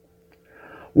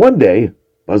 One day,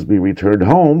 Busby returned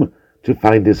home to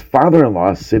find his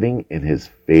father-in-law sitting in his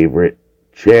favorite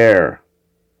chair.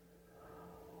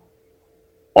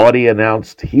 Aughty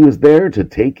announced he was there to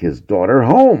take his daughter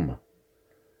home.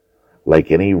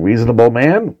 Like any reasonable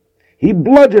man, he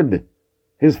bludgeoned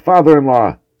his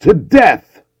father-in-law to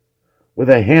death with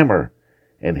a hammer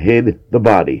and hid the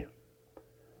body.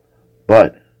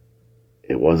 But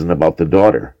it wasn't about the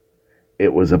daughter.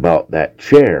 It was about that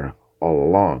chair all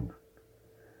along.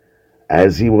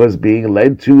 As he was being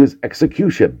led to his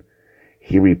execution,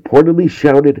 he reportedly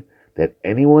shouted that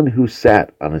anyone who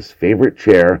sat on his favorite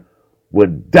chair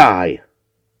would die.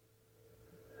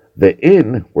 The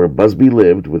inn where Busby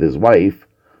lived with his wife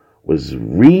was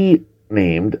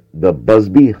renamed the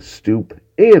Busby Stoop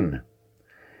Inn,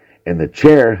 and the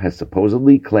chair has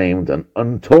supposedly claimed an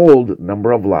untold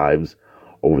number of lives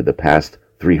over the past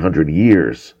 300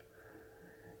 years.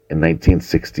 In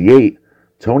 1968,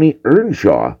 Tony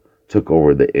Earnshaw took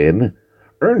over the inn.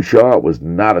 Earnshaw was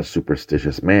not a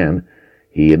superstitious man.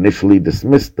 He initially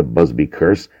dismissed the Busby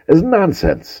curse as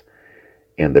nonsense,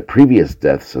 and the previous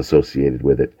deaths associated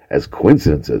with it as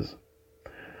coincidences.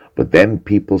 But then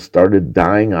people started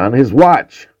dying on his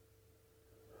watch.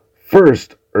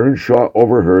 First, Earnshaw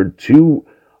overheard two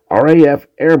RAF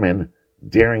airmen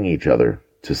daring each other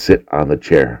to sit on the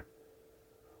chair.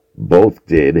 Both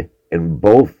did, and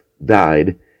both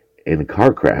died in a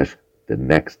car crash the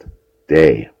next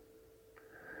day.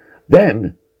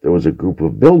 Then there was a group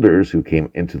of builders who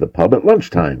came into the pub at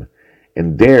lunchtime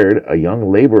and dared a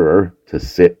young laborer to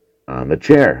sit on the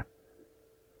chair.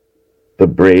 The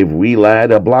brave wee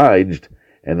lad obliged,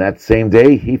 and that same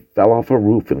day he fell off a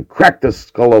roof and cracked his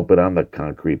skull open on the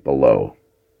concrete below.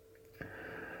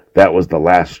 That was the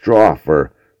last straw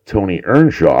for Tony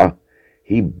Earnshaw.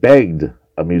 He begged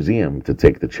a museum to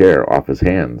take the chair off his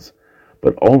hands,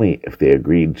 but only if they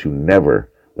agreed to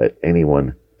never let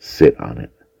anyone sit on it.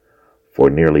 For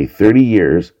nearly 30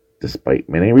 years, despite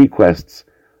many requests,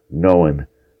 no one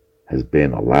has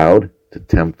been allowed to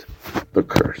tempt the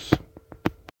curse.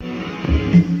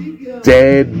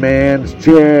 Dead man's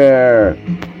chair.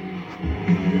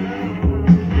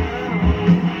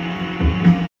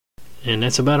 And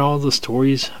that's about all the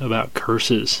stories about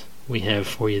curses we have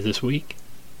for you this week.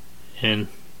 And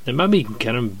that might be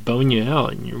kind of boning you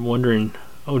out, and you're wondering,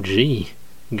 oh gee,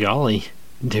 golly,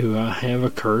 do I have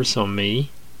a curse on me?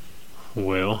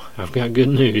 Well, I've got good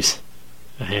news.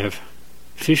 I have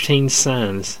 15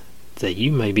 signs that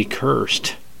you may be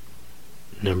cursed.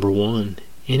 Number 1,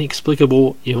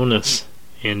 inexplicable illness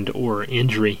and or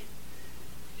injury.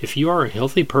 If you are a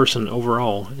healthy person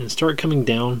overall and start coming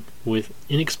down with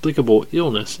inexplicable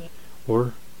illness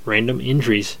or random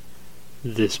injuries,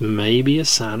 this may be a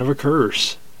sign of a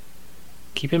curse.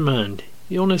 Keep in mind,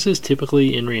 illness is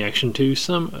typically in reaction to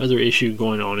some other issue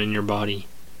going on in your body,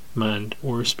 mind,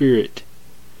 or spirit.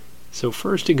 So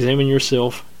first examine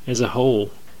yourself as a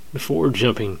whole before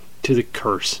jumping to the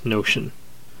curse notion.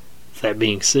 That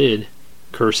being said,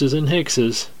 curses and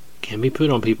hexes can be put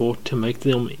on people to make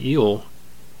them ill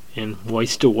and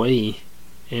waste away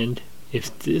and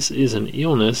If this is an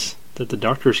illness that the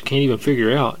doctors can't even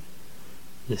figure out,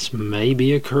 this may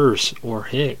be a curse or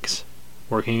hex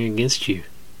working against you.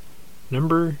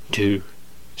 Number 2.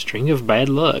 String of bad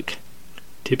luck.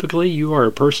 Typically, you are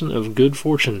a person of good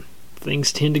fortune.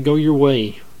 Things tend to go your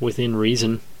way within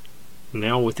reason.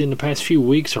 Now, within the past few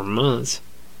weeks or months,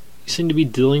 you seem to be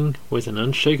dealing with an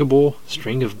unshakable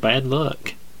string of bad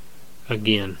luck.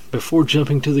 Again, before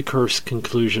jumping to the curse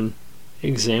conclusion,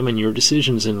 examine your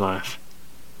decisions in life.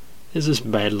 Is this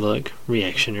bad luck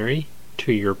reactionary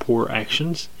to your poor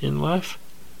actions in life?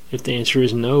 If the answer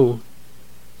is no,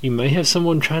 you may have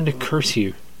someone trying to curse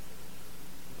you.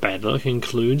 Bad luck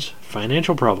includes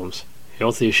financial problems,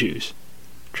 health issues,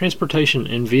 transportation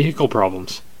and vehicle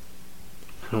problems.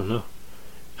 I don't know.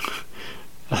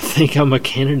 I think I'm a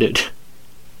candidate.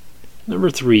 Number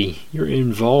 3, you're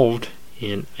involved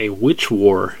in a witch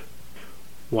war.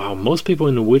 While most people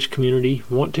in the witch community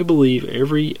want to believe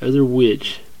every other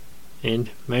witch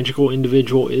and magical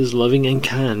individual is loving and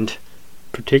kind,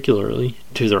 particularly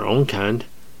to their own kind,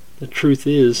 the truth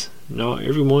is, not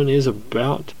everyone is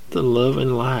about the love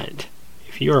and light.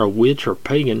 If you are a witch or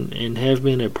pagan and have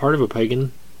been a part of a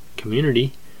pagan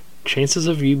community, chances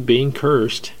of you being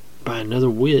cursed by another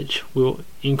witch will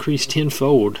increase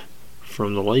tenfold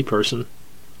from the layperson.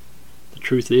 The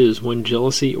truth is, when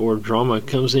jealousy or drama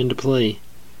comes into play,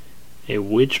 a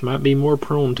witch might be more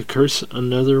prone to curse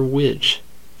another witch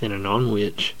than a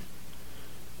non-witch.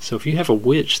 So if you have a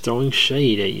witch throwing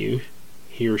shade at you,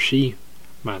 he or she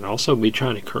might also be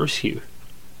trying to curse you.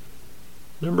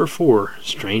 Number 4,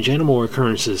 strange animal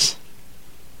occurrences.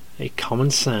 A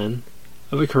common sign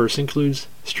of a curse includes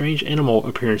strange animal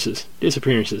appearances,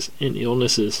 disappearances, and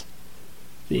illnesses.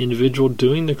 The individual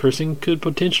doing the cursing could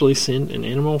potentially send an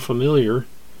animal familiar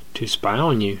to spy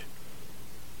on you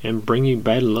and bring you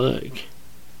bad luck.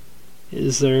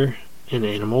 Is there an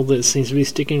animal that seems to be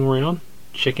sticking around,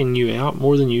 checking you out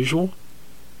more than usual?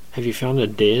 Have you found a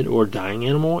dead or dying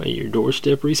animal at your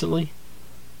doorstep recently?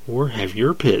 Or have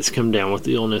your pets come down with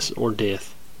illness or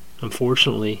death?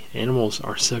 Unfortunately, animals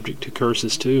are subject to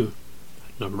curses too.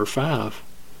 Number 5,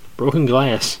 broken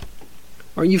glass.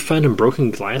 Are you finding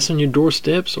broken glass on your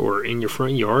doorsteps or in your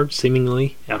front yard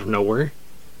seemingly out of nowhere?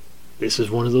 This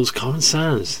is one of those common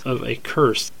signs of a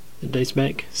curse that dates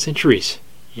back centuries.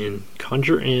 In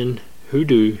conjure and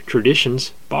hoodoo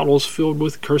traditions, bottles filled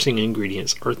with cursing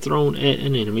ingredients are thrown at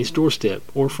an enemy's doorstep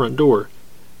or front door,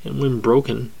 and when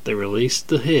broken, they release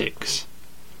the hex.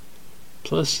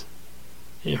 Plus,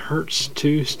 it hurts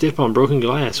to step on broken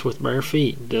glass with bare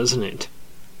feet, doesn't it?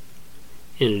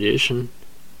 In addition,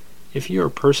 if you are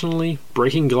personally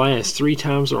breaking glass 3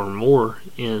 times or more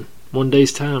in one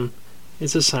day's time,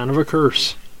 it's a sign of a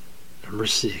curse. Number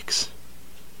 6,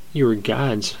 your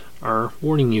guides are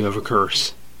warning you of a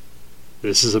curse.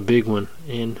 This is a big one,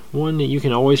 and one that you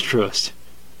can always trust.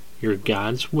 Your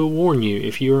guides will warn you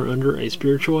if you are under a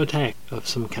spiritual attack of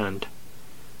some kind.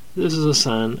 This is a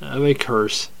sign of a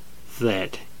curse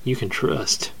that you can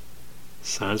trust.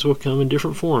 Signs will come in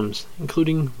different forms,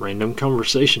 including random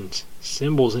conversations,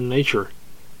 symbols in nature,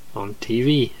 on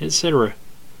TV, etc.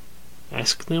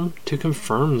 Ask them to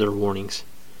confirm their warnings.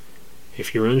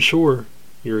 If you're unsure,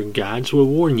 your guides will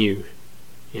warn you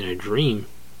in a dream.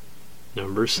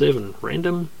 Number 7,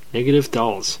 random negative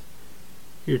thoughts.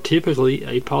 You're typically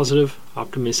a positive,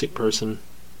 optimistic person,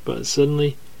 but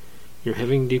suddenly you're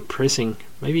having depressing,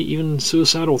 maybe even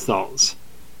suicidal thoughts.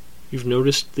 You've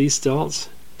noticed these thoughts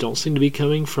don't seem to be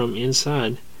coming from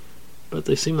inside, but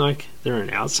they seem like they're an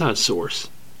outside source.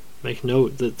 Make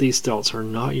note that these thoughts are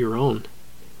not your own.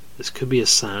 This could be a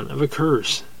sign of a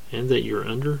curse and that you're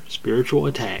under spiritual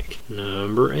attack.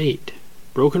 Number 8,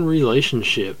 broken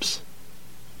relationships.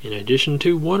 In addition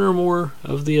to one or more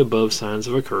of the above signs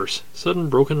of a curse, sudden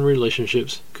broken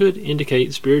relationships could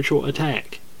indicate spiritual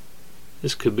attack.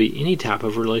 This could be any type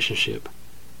of relationship: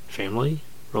 family,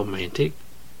 romantic,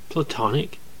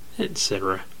 platonic,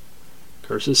 etc.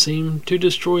 Curses seem to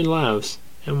destroy lives,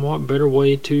 and what better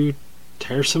way to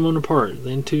tear someone apart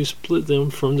than to split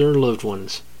them from their loved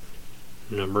ones?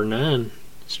 Number 9,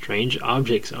 strange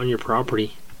objects on your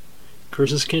property.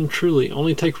 Curses can truly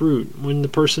only take root when the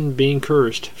person being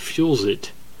cursed fuels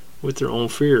it with their own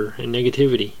fear and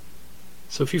negativity.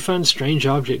 So if you find strange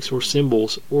objects or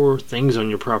symbols or things on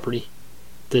your property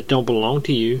that don't belong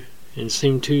to you and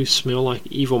seem to smell like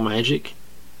evil magic,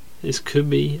 this could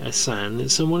be a sign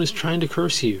that someone is trying to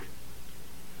curse you.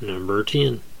 Number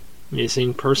 10,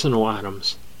 missing personal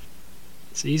items.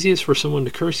 It's easiest for someone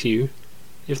to curse you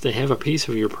if they have a piece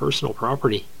of your personal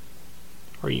property.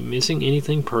 Are you missing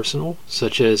anything personal,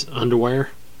 such as underwear,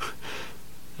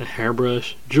 a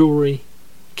hairbrush, jewelry,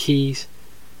 keys?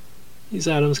 These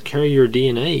items carry your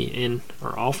DNA and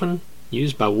are often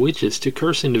used by witches to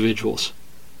curse individuals.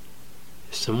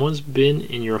 If someone's been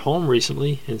in your home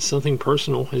recently and something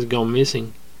personal has gone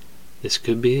missing, this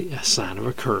could be a sign of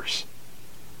a curse.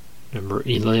 Number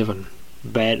 11.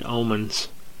 Bad omens.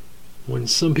 When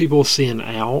some people see an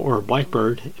owl or a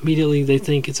blackbird, immediately they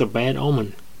think it's a bad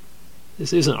omen.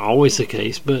 This isn't always the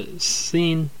case, but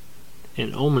seeing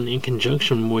an omen in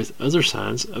conjunction with other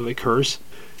signs of a curse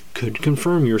could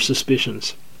confirm your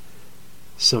suspicions.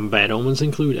 Some bad omens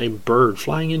include a bird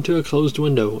flying into a closed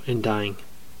window and dying,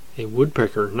 a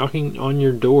woodpecker knocking on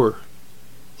your door,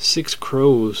 6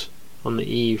 crows on the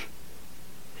eve,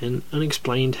 and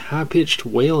unexplained high-pitched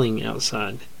wailing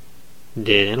outside,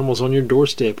 dead animals on your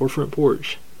doorstep or front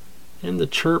porch, and the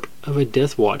chirp of a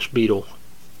death watch beetle.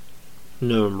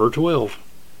 Number 12.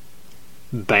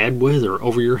 Bad weather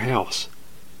over your house.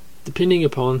 Depending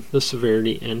upon the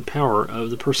severity and power of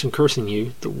the person cursing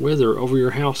you, the weather over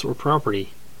your house or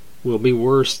property will be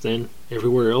worse than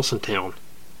everywhere else in town.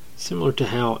 Similar to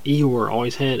how Eeyore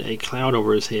always had a cloud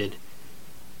over his head,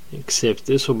 except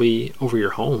this will be over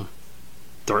your home.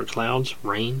 Dark clouds,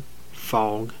 rain,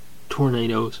 fog,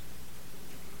 tornadoes.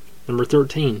 Number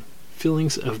 13.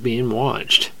 Feelings of being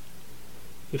watched.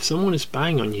 If someone is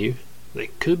spying on you, they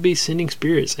could be sending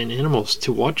spirits and animals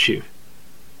to watch you.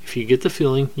 If you get the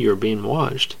feeling you are being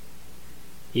watched,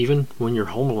 even when you're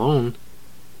home alone,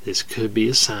 this could be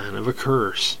a sign of a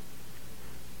curse.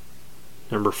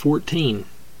 Number 14.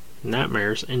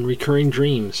 Nightmares and recurring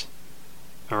dreams.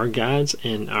 Our guides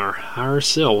and our higher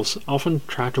selves often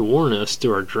try to warn us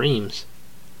through our dreams.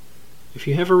 If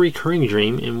you have a recurring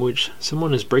dream in which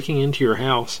someone is breaking into your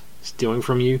house, stealing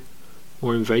from you,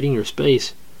 or invading your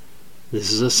space,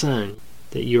 this is a sign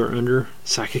that you are under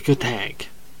psychic attack.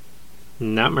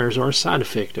 Nightmares are a side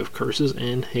effect of curses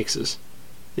and hexes.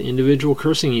 The individual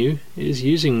cursing you is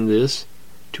using this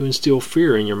to instill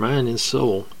fear in your mind and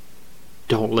soul.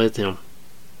 Don't let them.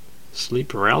 Sleep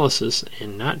paralysis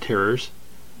and night terrors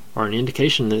are an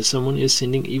indication that someone is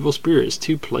sending evil spirits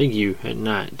to plague you at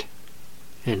night.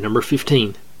 And number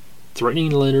 15.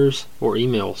 Threatening letters or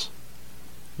emails.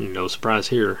 No surprise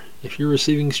here. If you're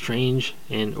receiving strange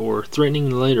and or threatening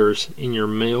letters in your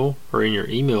mail or in your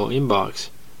email inbox,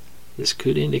 this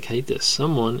could indicate that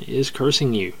someone is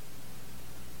cursing you.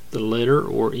 The letter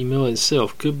or email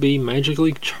itself could be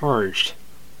magically charged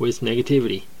with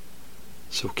negativity,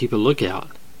 so keep a lookout.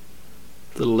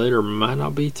 The letter might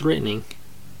not be threatening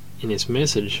in its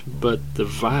message, but the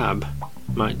vibe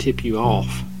might tip you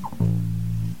off.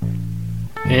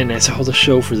 And that's all the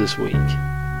show for this week.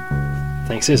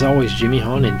 Thanks as always, Jimmy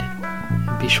Haunted.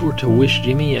 And be sure to wish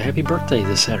Jimmy a happy birthday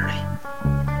this Saturday.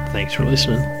 Thanks for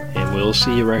listening, and we'll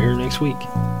see you right here next week.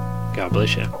 God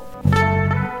bless you.